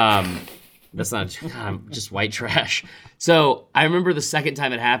 That's not just white trash. So I remember the second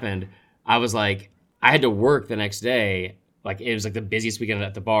time it happened, I was like, I had to work the next day. Like it was like the busiest weekend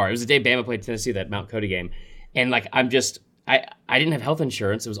at the bar. It was the day Bama played Tennessee, that Mount Cody game. And like, I didn't have health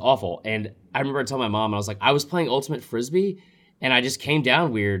insurance. It was awful. And I remember telling my mom, I was like, I was playing Ultimate Frisbee and I just came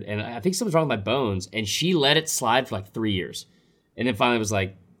down weird. And I think something's wrong with my bones. And she let it slide for like 3 years. And then finally was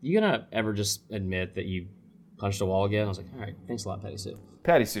like, you gonna ever just admit that you punched a wall again? I was like, all right, thanks a lot, Patty Sue.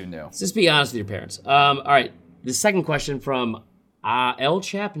 Patty Sue knew. Let's just be honest with your parents. All right, the second question from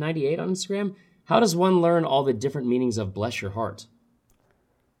LChap98 on Instagram. How does one learn all the different meanings of bless your heart?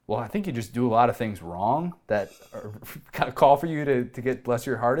 Well, I think you just do a lot of things wrong that kind of call for you to get bless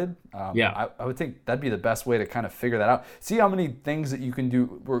your hearted. I would think that'd be the best way to kind of figure that out. See how many things that you can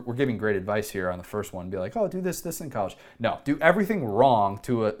do. We're giving great advice here on the first one. Be like, oh, do this in college. No, do everything wrong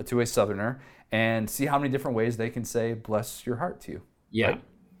to a Southerner and see how many different ways they can say bless your heart to you. Yeah. Right?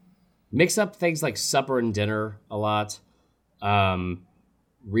 Mix up things like supper and dinner a lot.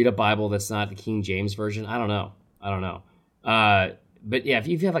 Read a Bible that's not the King James version. I don't know. But yeah, if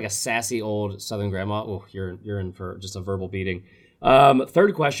you have like a sassy old Southern grandma, you're in for just a verbal beating.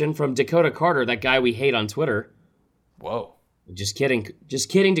 Third question from Dakota Carter, that guy we hate on Twitter. Whoa. Just kidding,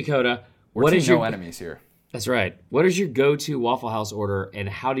 Dakota. We're no enemies here. That's right. What is your go-to Waffle House order, and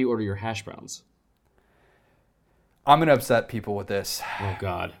how do you order your hash browns? I'm gonna upset people with this. Oh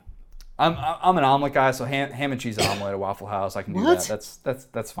God. I'm an omelet guy, so ham and cheese omelet at Waffle House. I can do that.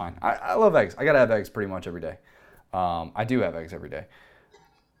 That's fine. I love eggs. I gotta have eggs pretty much every day. I do have eggs every day.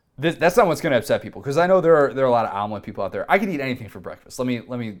 That's not what's gonna upset people because I know there are a lot of omelet people out there. I could eat anything for breakfast. Let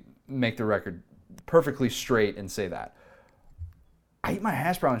me make the record perfectly straight and say that. I eat my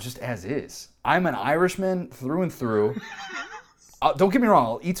hash browns just as is. I'm an Irishman through and through. Don't get me wrong.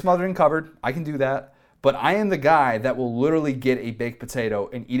 I'll eat smothered and covered. I can do that. But I am the guy that will literally get a baked potato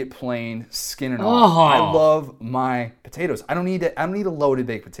and eat it plain, skin and all. I love my potatoes. I don't need a loaded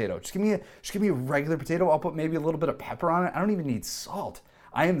baked potato. Just give me a regular potato. I'll put maybe a little bit of pepper on it. I don't even need salt.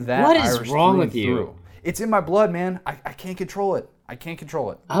 I am that Irish. What is wrong with you? It's in my blood, man. I can't control it. I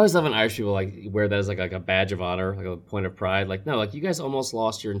always love when Irish people like wear that as like a badge of honor, like a point of pride. Like, no, like you guys almost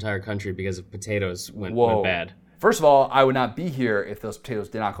lost your entire country because of potatoes went bad. First of all, I would not be here if those potatoes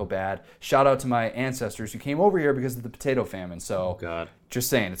did not go bad. Shout out to my ancestors who came over here because of the potato famine. So, just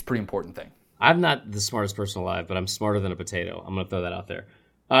saying, it's a pretty important thing. I'm not the smartest person alive, but I'm smarter than a potato. I'm going to throw that out there.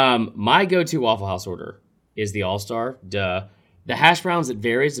 My go-to Waffle House order is the All-Star. Duh. The hash browns, it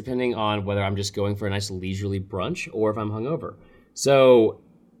varies depending on whether I'm just going for a nice leisurely brunch or if I'm hungover. So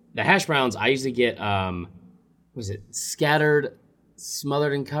the hash browns, I usually get, scattered,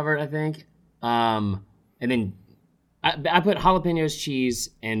 smothered, and covered, I think. And then I put jalapenos,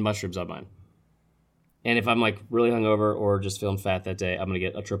 cheese, and mushrooms on mine. And if I'm like really hungover or just feeling fat that day, I'm going to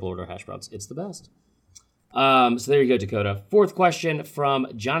get a triple order of hash browns. It's the best. So there you go, Dakota. Fourth question from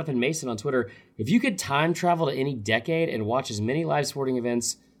Jonathan Mason on Twitter. If you could time travel to any decade and watch as many live sporting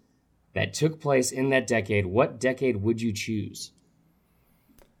events that took place in that decade, what decade would you choose?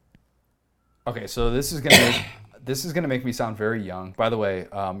 Okay, so this is gonna make me sound very young. By the way,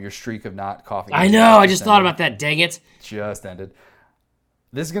 your streak of not coughing. I know. I just thought about that. Dang it! Just ended.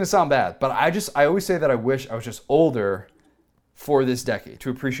 This is gonna sound bad, but I always say that I wish I was just older for this decade to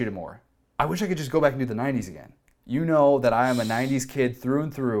appreciate it more. I wish I could just go back and do the 90s again. You know that I am a 90s kid through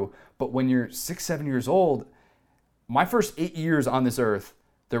and through, but when you're 6, 7 years old, my first 8 years on this earth,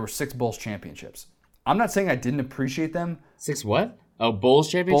 there were 6 Bulls championships. I'm not saying I didn't appreciate them. 6 what? Oh,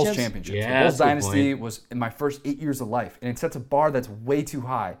 Bulls championships? Bulls championships. Yeah, the Bulls dynasty was in my first 8 years of life, and it sets a bar that's way too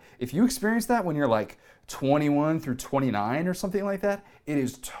high. If you experience that when you're like 21 through 29 or something like that, it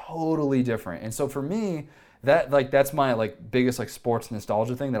is totally different. And so for me, that's my biggest sports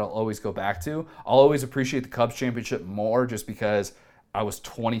nostalgia thing that I'll always go back to. I'll always appreciate the Cubs championship more just because I was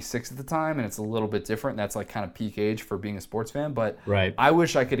 26 at the time and it's a little bit different. That's kind of peak age for being a sports fan. But right. I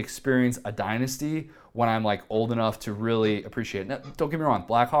wish I could experience a dynasty when I'm old enough to really appreciate it. Now, don't get me wrong,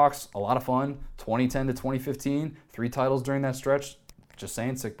 Blackhawks, a lot of fun. 2010 to 2015, 3 titles during that stretch. Just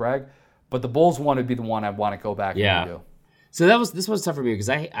saying, sick brag. But the Bulls one would be the one I want to go back and do. So this was tough for me because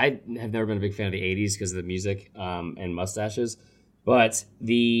I have never been a big fan of the 80s because of the music and mustaches. But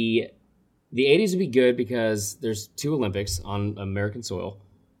the 80s would be good because there's 2 Olympics on American soil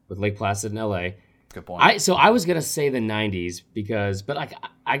with Lake Placid and LA. Good point. So I was going to say the 90s but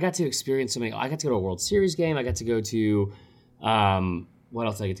I got to experience something. I got to go to a World Series game. I got to go to, what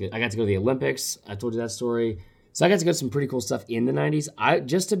else did I get to go? I got to go to the Olympics. I told you that story. So I got to go to some pretty cool stuff in the 90s.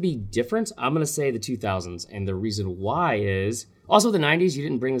 Just to be different, I'm going to say the 2000s. And the reason why is, also the 90s, you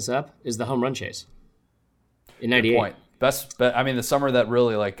didn't bring this up, is the home run chase in 98. Good point. The summer that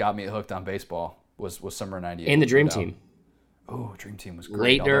really got me hooked on baseball was summer of 98. And the Dream Team. Oh, Dream Team was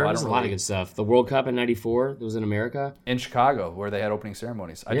great. Leitner, there's a lot of good stuff. The World Cup in 94, that was in America. In Chicago, where they had opening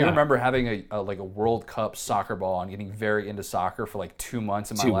ceremonies. I do remember having a World Cup soccer ball and getting very into soccer for 2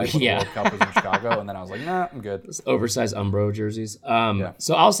 months in my life when the World Cup was in Chicago, and then I was like, nah, I'm good. Those oversized Umbro jerseys.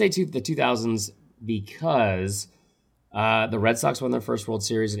 So I'll say the 2000s because the Red Sox won their first World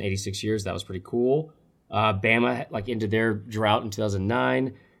Series in 86 years. That was pretty cool. Bama into their drought in 2009.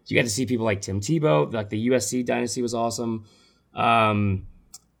 So you got to see people like Tim Tebow. The USC dynasty was awesome. I'm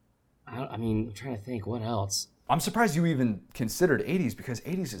trying to think what else. I'm surprised you even considered 80s because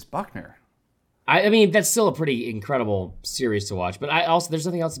 80s is Buckner. I mean, that's still a pretty incredidy series to watch. But there's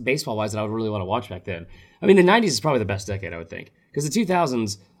nothing else baseball-wise that I would really want to watch back then. I mean, the 90s is probably the best decade, I would think. Because the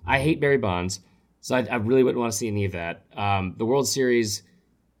 2000s, I hate Barry Bonds, so I really wouldn't want to see any of that. The World Series,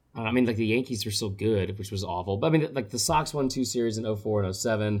 the Yankees were still good, which was awful. But the Sox won 2 series in 04 and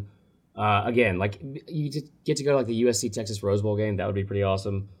 07. Again, you get to go to the USC Texas Rose Bowl game. That would be pretty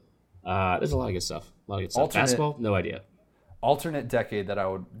awesome. There's a lot of good stuff. Basketball, no idea. Alternate decade that I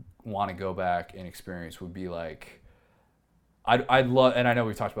would want to go back and experience would be I'd love, and I know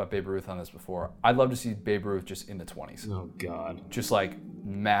we've talked about Babe Ruth on this before. I'd love to see Babe Ruth just in the 20s. Oh God, just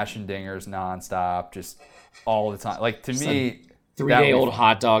mashing dingers nonstop, just all the time. To me, 3-day-old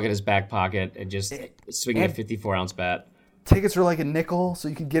hot dog in his back pocket and just swinging a 54-ounce bat. Tickets were a nickel, so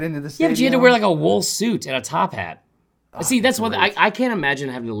you could get into the stadium. Yeah, but you had to wear a wool suit and a top hat. See, that's one thing. I can't imagine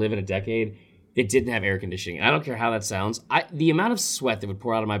having to live in a decade that didn't have air conditioning. I don't care how that sounds. The amount of sweat that would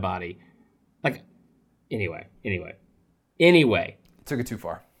pour out of my body. Anyway. Took it too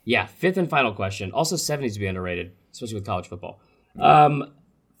far. Yeah, 5th and final question. Also, 70s to be underrated, especially with college football.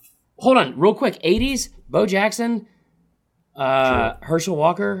 Hold on, real quick. 80s, Bo Jackson, Herschel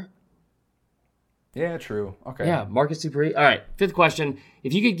Walker. Yeah, true. Okay. Yeah, Marcus Dupree. All right, 5th question.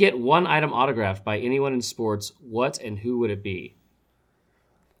 If you could get one item autographed by anyone in sports, what and who would it be?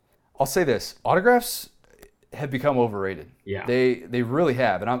 I'll say this. Autographs have become overrated. Yeah. They really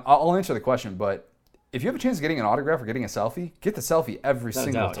have. And I'll answer the question, but if you have a chance of getting an autograph or getting a selfie, get the selfie every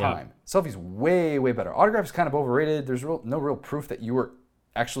single time. Yeah. Selfie's way, way better. Autograph is kind of overrated. There's no real proof that you were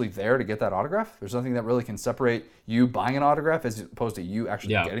actually there to get that autograph. There's nothing that really can separate you buying an autograph as opposed to you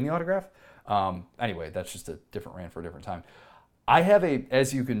actually getting the autograph. Anyway, that's just a different rant for a different time. I have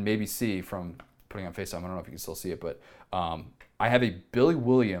as you can maybe see from putting on FaceTime, I don't know if you can still see it, but I have a Billy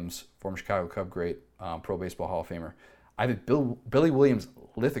Williams, former Chicago Cub great, Pro Baseball Hall of Famer. I have a Billy Williams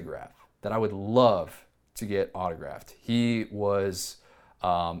lithograph that I would love to get autographed. He was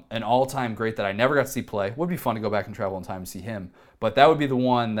an all-time great that I never got to see play. Would be fun to go back and travel in time to see him, but that would be the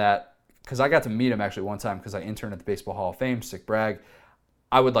one that, because I got to meet him actually one time because I interned at the Baseball Hall of Fame, sick brag.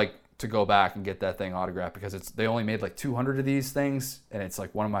 I would like to go back and get that thing autographed because they only made like 200 of these things, and it's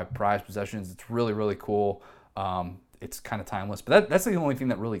like one of my prized possessions. It's really, really cool. It's kind of timeless, but that's the only thing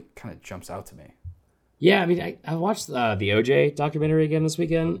that really kind of jumps out to me. Yeah, I mean, I watched the OJ documentary again this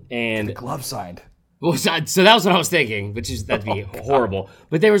weekend, and the glove signed. Well, so that was what I was thinking, that'd be horrible.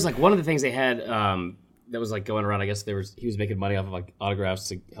 But there was like one of the things they had that was like going around. I guess he was making money off of like autographs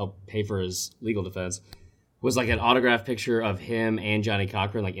to help pay for his legal defense. Was like an autograph picture of him and Johnny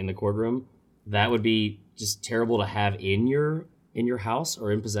Cochran like in the courtroom. That would be just terrible to have in your house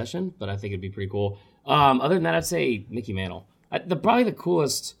or in possession, but I think it'd be pretty cool. Other than that, I'd say Mickey Mantle. Probably the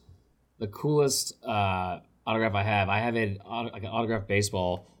coolest autograph I have. I have an autographed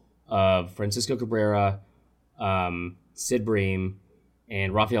baseball of Francisco Cabrera, Sid Bream,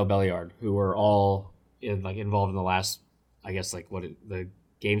 and Rafael Belliard, who were all involved in the last, I guess, the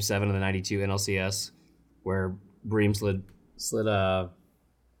Game 7 of the '92 NLCS, where Bream slid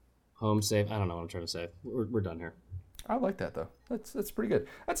home safe. I don't know what I'm trying to say. We're done here. I like that though. That's pretty good.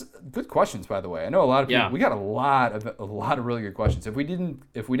 That's good questions, by the way. I know a lot of people. Yeah. We got a lot of really good questions. If we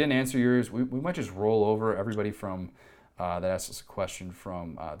didn't answer yours, we might just roll over everybody from that asked us a question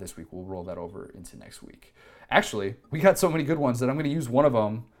from this week. We'll roll that over into next week. Actually, we got so many good ones that I'm going to use one of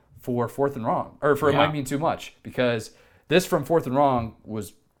them for Fourth and Wrong, or for It Might Mean Too Much, because this from Fourth and Wrong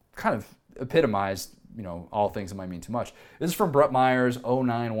was kind of epitomized, all things that might mean too much. This is from Brett Myers,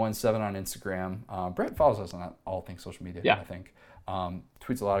 0917 on Instagram. Brett follows us on all things social media, I think.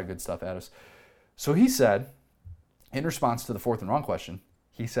 Tweets a lot of good stuff at us. So he said, in response to the Fourth and Wrong question,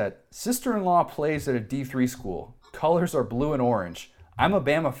 he said, sister-in-law plays at a D3 school. Colors are blue and orange. I'm a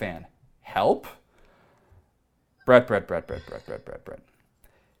Bama fan. Help? Brett.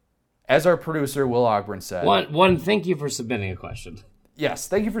 As our producer, Will Ogburn, said... One, thank you for submitting a question. Yes,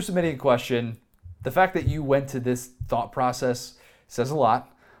 thank you for submitting a question. The fact that you went to this thought process says a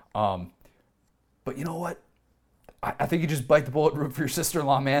lot. But you know what? I think you just bite the bullet, root for your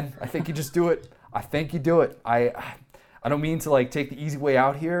sister-in-law, man. I think you just do it. I think you do it. I don't mean to take the easy way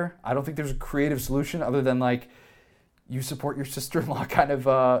out here. I don't think there's a creative solution other than you support your sister-in-law kind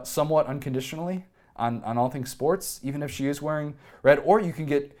of somewhat unconditionally on all things sports, even if she is wearing red. Or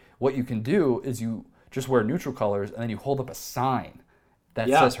what you can do is you just wear neutral colors and then you hold up a sign that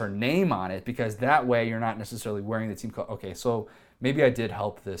says her name on it, because that way you're not necessarily wearing the team color. Okay, so maybe I did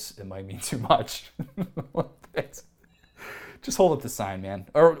help this. It might mean too much. Just hold up the sign, man.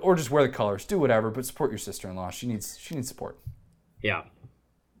 Or just wear the colors. Do whatever, but support your sister-in-law. She needs support. Yeah.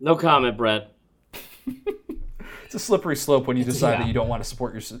 No comment, Brett. It's a slippery slope when you decide that you don't want to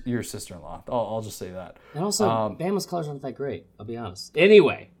support your sister-in-law. I'll just say that. And also, Bama's colors aren't that great, I'll be honest.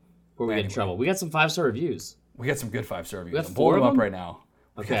 Anyway, before we get in trouble, we got some 5-star reviews. We got some good 5-star reviews. I'm pulling them up right now.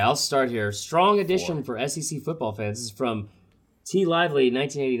 Okay, I'll start here. Strong edition for SEC football fans. This is from T. Lively,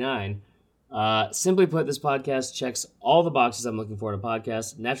 1989. Simply put, this podcast checks all the boxes I'm looking for in a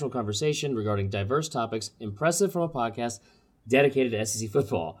podcast. Natural conversation regarding diverse topics. Impressive from a podcast dedicated to SEC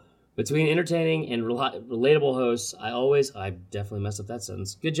football. Between entertaining and relatable hosts, I definitely messed up that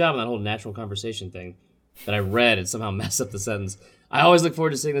sentence. Good job on that whole natural conversation thing that I read and somehow messed up the sentence. I always look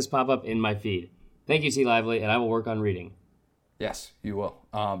forward to seeing this pop up in my feed. Thank you, T. Lively, and I will work on reading. Yes, you will.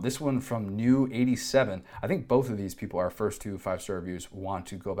 This one from New 87. I think both of these people, our first two 5-star reviews, want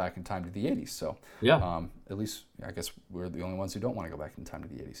to go back in time to the 80s. So at least I guess we're the only ones who don't want to go back in time to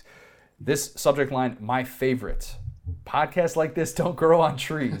the 80s. This subject line, my favorite. Podcasts like this don't grow on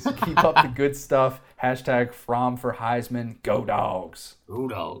trees. Keep up the good stuff. # Fromm for Heisman. Go Dogs. Go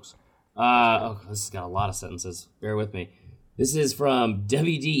Dogs. This has got a lot of sentences. Bear with me. This is from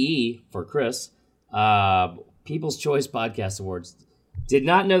WDE for Chris. People's Choice Podcast Awards. Did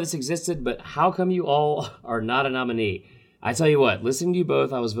not know this existed, but how come you all are not a nominee? I tell you what, listening to you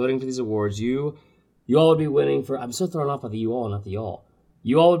both, I was voting for these awards. You all would be winning for... I'm so thrown off by the you all, not the y'all.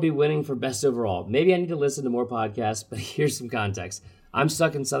 You all would be winning for best overall. Maybe I need to listen to more podcasts, but here's some context. I'm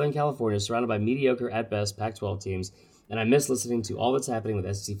stuck in Southern California, surrounded by mediocre, at best, Pac-12 teams, and I miss listening to all that's happening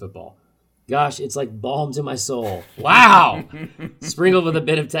with SEC football. Gosh, it's like balm to my soul. Wow! Sprinkled with a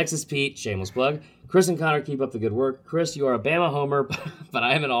bit of Texas Pete, shameless plug. Chris and Connor, keep up the good work. Chris, you are a Bama homer, but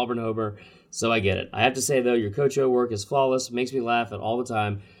I am an Auburn homer, so I get it. I have to say, though, your Coach O work is flawless, makes me laugh at all the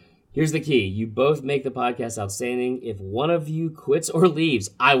time. Here's the key. You both make the podcast outstanding. If one of you quits or leaves,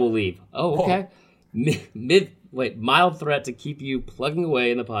 I will leave. Oh, okay. Mild threat to keep you plugging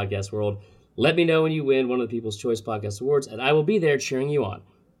away in the podcast world. Let me know when you win one of the People's Choice Podcast Awards, and I will be there cheering you on.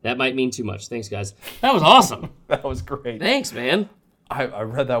 That might mean too much. Thanks, guys. That was awesome. That was great. Thanks, man. I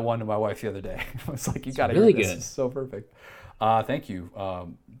read that one to my wife the other day. I was like, you got to really hear this. Good. It's so perfect. Thank you,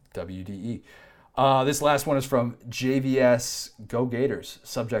 WDE. This last one is from JVS Go Gators.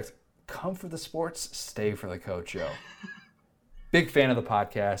 Subject, come for the sports, stay for the coach, yo. Big fan of the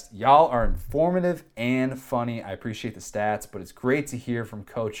podcast. Y'all are informative and funny. I appreciate the stats, but it's great to hear from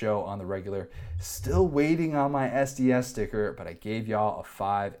Coach O on the regular. Still waiting on my SDS sticker, but I gave y'all a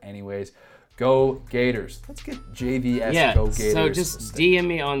 5 anyways. Go Gators. Let's get JVS Go Gators. So just DM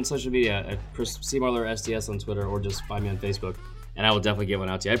me on social media at Marler SDS on Twitter, or just find me on Facebook, and I will definitely get one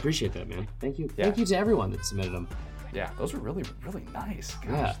out to you. I appreciate that, man. Thank you. Yeah. Thank you to everyone that submitted them. Yeah, those are really, really nice.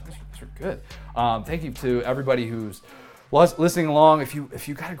 Gosh, those are good. Thank you to everybody who's listening along. If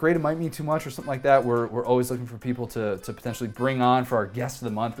you got a grade, it might mean too much or something like that. We're always looking for people to potentially bring on for our guest of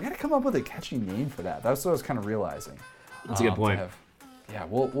the month. We got to come up with a catchy name for that. That's what I was kind of realizing. That's a good point.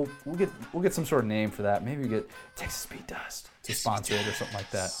 We'll get some sort of name for that. Maybe we get Texas Speed Dust to sponsor it or something like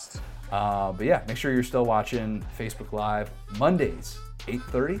that. But yeah, make sure you're still watching Facebook Live Mondays,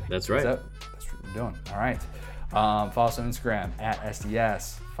 8:30. That's right. That's what we're doing. All right. Follow us on Instagram at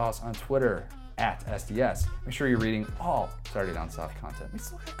SDS. Follow us on Twitter at SDS. Make sure you're reading all Saturday Down South content. We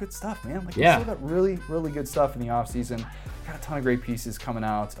still got good stuff, man. We still got really, really good stuff in the off season. Got a ton of great pieces coming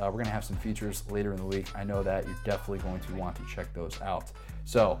out. We're going to have some features later in the week. I know that you're definitely going to want to check those out.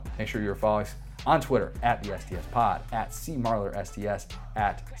 So make sure you're following us on Twitter at the SDS Pod, at CMarlerSDS,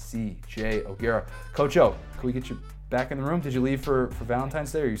 at CJ O'Gara. Coach O, can we get you back in the room? Did you leave for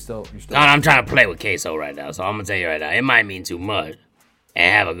Valentine's Day, or you still? No, I'm trying to play with queso right now, so I'm gonna tell you right now, it might mean too much.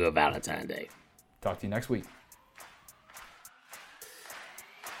 And have a good Valentine's Day. Talk to you next week.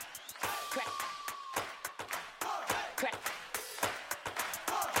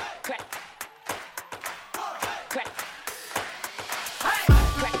 Crack.